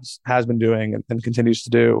Solana Labs has been doing and continues to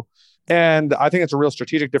do. And I think it's a real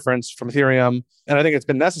strategic difference from Ethereum. And I think it's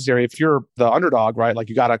been necessary if you're the underdog, right? Like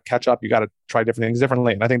you got to catch up, you got to try different things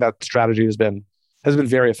differently. And I think that strategy has been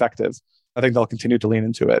very effective. I think they'll continue to lean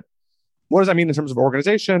into it. What does that mean in terms of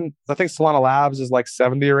organization? I think Solana Labs is like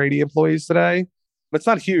 70 or 80 employees today. It's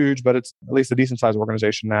not huge, but it's at least a decent sized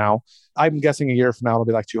organization now. I'm guessing a year from now, it'll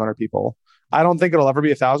be like 200 people. I don't think it'll ever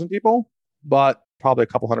be 1,000 people, but probably a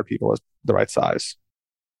couple hundred people is the right size.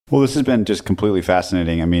 Well, this has been just completely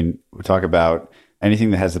fascinating. I mean, we talk about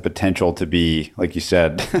anything that has the potential to be, like you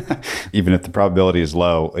said, even if the probability is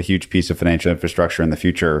low, a huge piece of financial infrastructure in the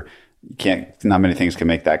future. Not many things can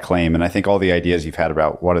make that claim. And I think all the ideas you've had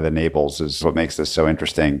about what it enables is what makes this so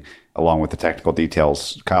interesting, along with the technical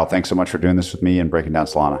details. Kyle, thanks so much for doing this with me and breaking down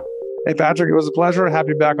Solana. Hey, Patrick, it was a pleasure. Happy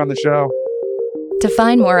to be back on the show. To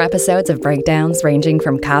find more episodes of breakdowns ranging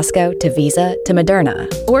from Costco to Visa to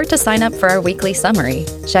Moderna, or to sign up for our weekly summary,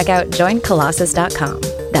 check out joincolossus.com.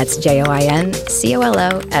 That's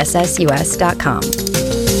JoinColossus.com.